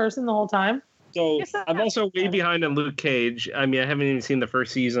same person the whole time? So I'm also way behind on Luke Cage. I mean, I haven't even seen the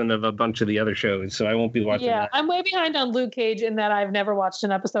first season of a bunch of the other shows, so I won't be watching that. I'm way behind on Luke Cage in that I've never watched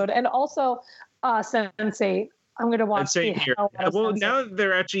an episode. And also Sense8. I'm going to watch the here. Well, now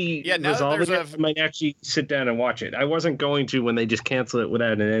they're actually resolving it. I might actually sit down and watch it. I wasn't going to when they just cancel it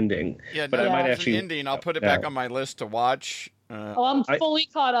without an ending. Yeah, but I might actually an ending. I'll put it back on my list to watch. I'm fully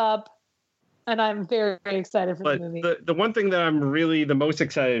caught up, and I'm very, very excited for the movie. The one thing that I'm really the most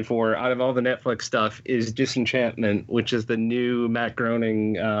excited for out of all the Netflix stuff is Disenchantment, which is the new Matt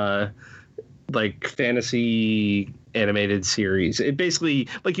Groening like fantasy animated series. It basically,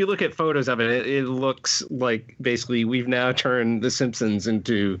 like, you look at photos of it, it looks like basically we've now turned The Simpsons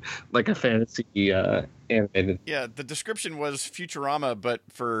into like a fantasy animated. Yeah, the description was Futurama, but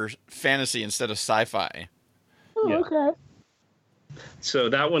for fantasy instead of sci-fi. Oh, yeah. Okay. So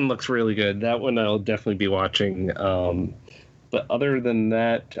that one looks really good. That one I'll definitely be watching. But other than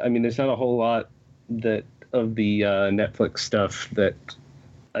that, I mean, there's not a whole lot that of the Netflix stuff that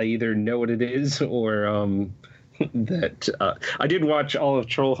I either know what it is or that I did watch all of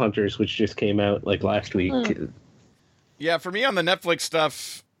Troll Hunters, which just came out like last week. Yeah, for me on the Netflix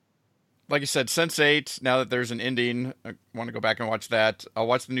stuff, like I said, Sense8. Now that there's an ending, I want to go back and watch that. I'll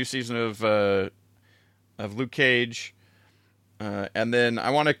watch the new season of Luke Cage, and then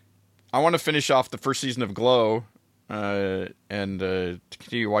I want to finish off the first season of Glow, and to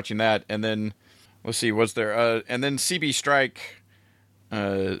continue watching that. And then let's see, was there and then CB Strike.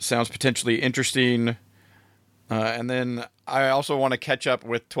 Sounds potentially interesting. And then I also want to catch up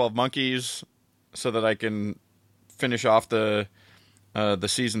with 12 Monkeys so that I can finish off the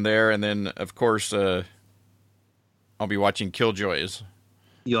season there. And then, of course, I'll be watching Killjoys.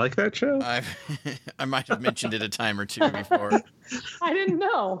 You like that show? I might have mentioned it a time or two before. I didn't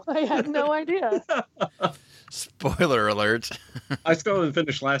know. I had no idea. Spoiler alert. I still haven't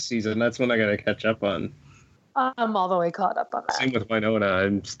finished last season. That's when I got to catch up on. I'm all the way caught up on that. Same with Winona.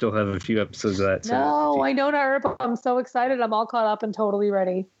 I still have a few episodes of that. No, Winona Earp. I'm so excited. I'm all caught up and totally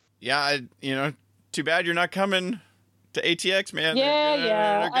ready. Yeah, too bad you're not coming to ATX, man. Yeah.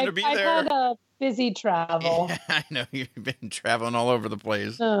 They're going to be there. I've had a busy travel. Yeah, I know. You've been traveling all over the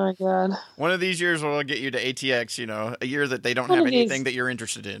place. Oh, my God. One of these years we'll get you to ATX, a year that they don't have anything that you're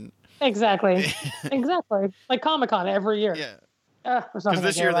interested in. Exactly. Exactly. Like Comic-Con every year. Yeah. Because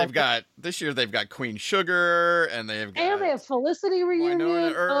this year they've got Queen Sugar and they have Felicity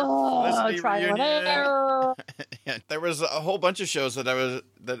reunion. Felicity reunion. Yeah, there was a whole bunch of shows that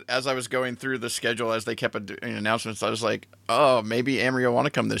as I was going through the schedule as they kept doing announcements, I was like, oh, maybe Amory will want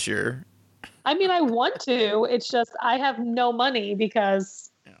to come this year. I mean, I want to. It's just I have no money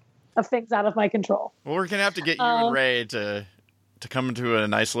because of things out of my control. Well, we're gonna have to get you and Ray to come to a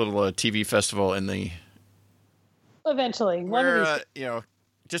nice little TV festival in the. Eventually, where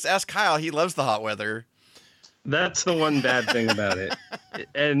just ask Kyle. He loves the hot weather. That's the one bad thing about it.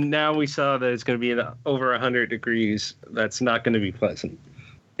 And now we saw that it's going to be over 100 degrees. That's not going to be pleasant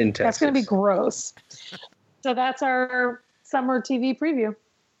in Texas. That's going to be gross. So that's our summer TV preview.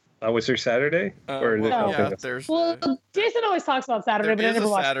 Was there Saturday? There's. Well, Jason always talks about Saturday, but I never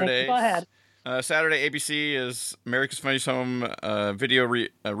watched it. Go ahead. Saturday, ABC is America's Funniest Home video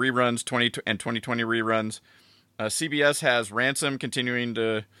reruns, 2020 reruns. CBS has Ransom continuing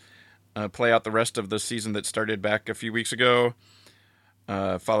to play out the rest of the season that started back a few weeks ago,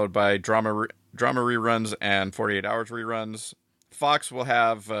 followed by drama reruns and 48 Hours reruns. Fox will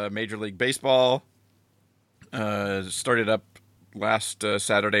have Major League Baseball, started up last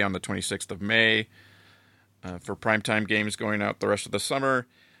Saturday on the 26th of May for primetime games going out the rest of the summer.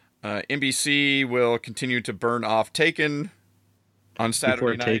 NBC will continue to burn off Taken on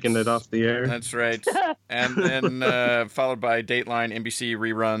Saturday nights. Taking it off the air. That's right. And then followed by Dateline NBC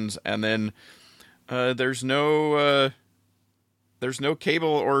reruns, and then there's no cable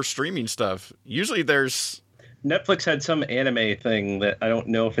or streaming stuff. Usually there's Netflix had some anime thing that I don't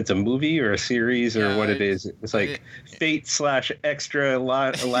know if it's a movie or a series or what it is. It's like Fate/Extra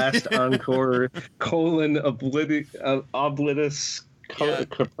Last Encore : Oblitus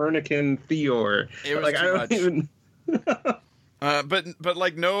Copernican Theor. It was like too I don't much. even. But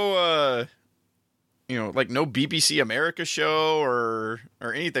like no like no BBC America show or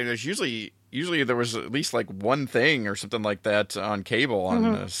anything. There's usually there was at least like one thing or something like that on cable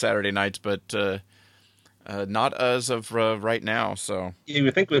on Saturday nights, but not as of right now. So you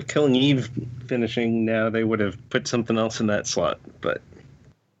would think with Killing Eve finishing now, they would have put something else in that slot, but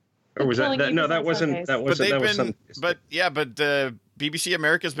or was that no? That wasn't. That wasn't. That was some. But BBC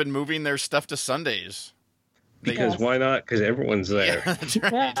America's been moving their stuff to Sundays. Because why not? Because everyone's there. Yeah, that's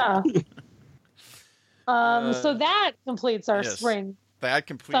right. Yeah. So that completes our spring. That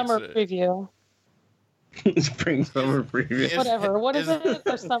completes summer preview. Spring summer preview. Whatever. What is it?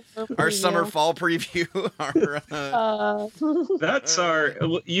 Our summer preview. Our summer fall preview. That's our.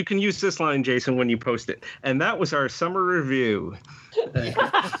 You can use this line, Jason, when you post it. And that was our summer review.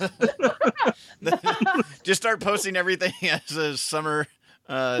 Just start posting everything as a summer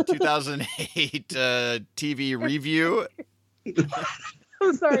 2008 TV review.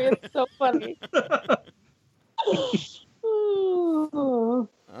 I'm sorry, it's so funny.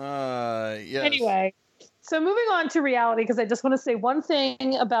 Yes. Anyway, so moving on to reality, because I just want to say one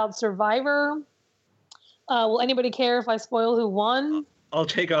thing about Survivor. Will anybody care if I spoil who won? I'll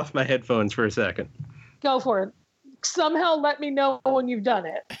take off my headphones for a second. Go for it. Somehow let me know when you've done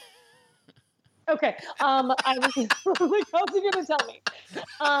it. Okay. I was like, how's he going to tell me?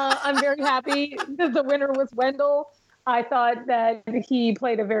 I'm very happy that the winner was Wendell. I thought that he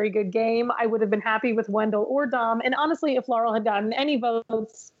played a very good game. I would have been happy with Wendell or Dom. And honestly, if Laurel had gotten any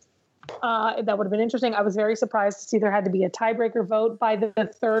votes, that would have been interesting. I was very surprised to see there had to be a tiebreaker vote by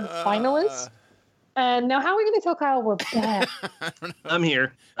the third finalist. And now how are we going to tell Kyle we're back? I'm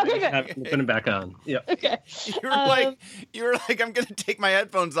here. Okay, good. I'm putting it back on. Yeah. Okay. You were like, I'm going to take my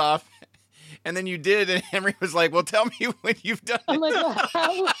headphones off. And then you did, and Henry was like, well, tell me when you've done I'm it. like,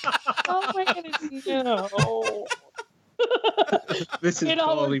 how am I going to know? This is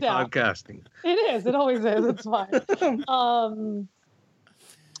quality podcasting. It is. It always is. It's fine.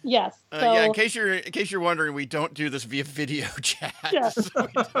 Yes. So, in case you're wondering, we don't do this via video chat. Yes. So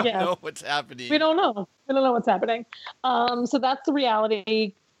we don't know what's happening. We don't know. We don't know what's happening. So that's the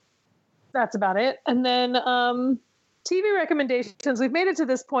reality. That's about it. And then TV recommendations. We've made it to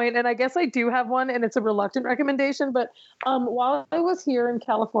this point, and I guess I do have one, and it's a reluctant recommendation. But while I was here in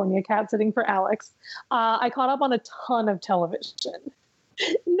California, cat sitting for Alex, I caught up on a ton of television.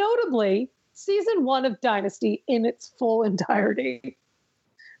 Notably, season 1 of Dynasty in its full entirety.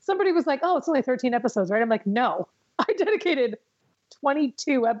 Somebody was like, oh, it's only 13 episodes, right? I'm like, no. I dedicated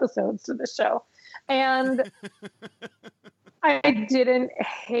 22 episodes to the show. And I didn't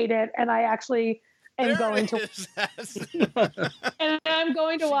hate it. And I actually am going to... and I'm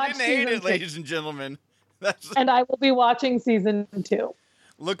going to watch season 2. Didn't hate it, ladies and gentlemen. And I will be watching season 2.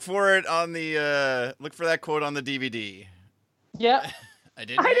 Look for it on the... look for that quote on the DVD. Yep. I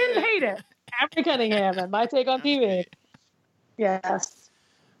didn't hate it. After Cunningham and my take on TV. Yes.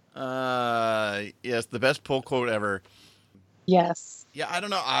 Yes, the best pull quote ever. Yes. Yeah, I don't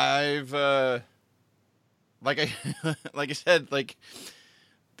know. I've like I said, like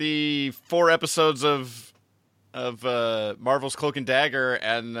the 4 episodes of Marvel's Cloak and Dagger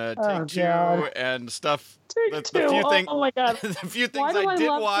and Take Two God. and stuff. Take Two. Oh my God. The few things Why do I did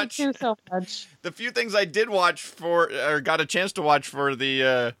love watch. Take Two so much? The few things I did watch or got a chance to watch for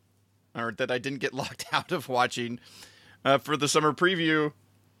the or that I didn't get locked out of watching for the summer preview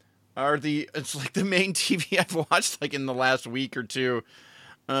it's like the main TV I've watched like in the last week or two.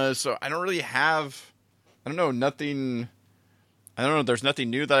 So I don't really have, nothing. I don't know. There's nothing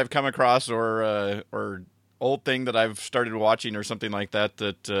new that I've come across or old thing that I've started watching or something like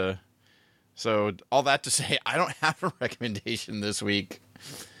that. So all that to say, I don't have a recommendation this week,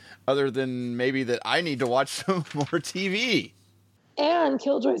 other than maybe that I need to watch some more TV. And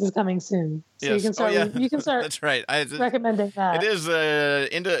Killjoys is coming soon, so yes. you can start. You can start. That's right. Recommending that. It is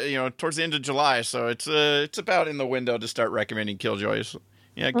towards the end of July, so it's about in the window to start recommending Killjoys.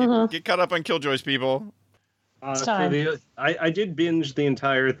 Yeah, get caught up on Killjoys, people. It's time. I did binge the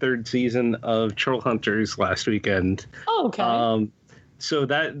entire third season of Trollhunters last weekend. Oh, okay. So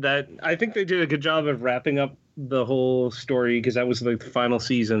that I think they did a good job of wrapping up the whole story because that was the final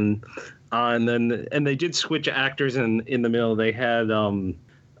season. And they did switch actors in the middle. They had I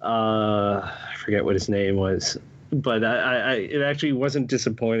forget what his name was, but it actually wasn't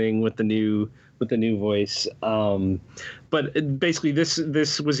disappointing with the new voice. But basically,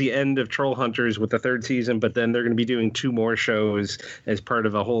 this was the end of Trollhunters with the third season. But then they're going to be doing 2 more shows as part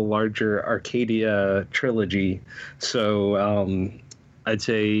of a whole larger Arcadia trilogy. So I'd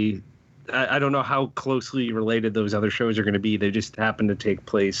say. I don't know how closely related those other shows are going to be. They just happen to take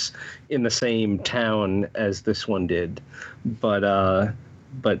place in the same town as this one did. But I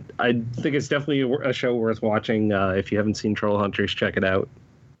think it's definitely a show worth watching. If you haven't seen Trollhunters, check it out.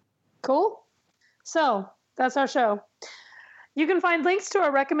 Cool. So that's our show. You can find links to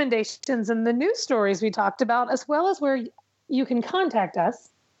our recommendations and the news stories we talked about, as well as where you can contact us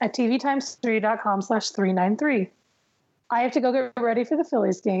at tvtimes3.com/393. I have to go get ready for the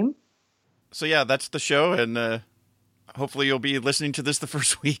Phillies game. So yeah, that's the show, and hopefully you'll be listening to this the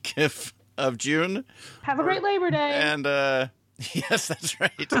first week of June. Have a great Labor Day. And yes, that's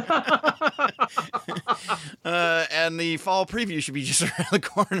right. And the fall preview should be just around the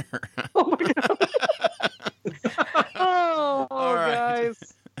corner. Oh my God. Oh, All right.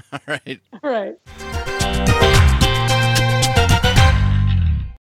 guys. All right. All right.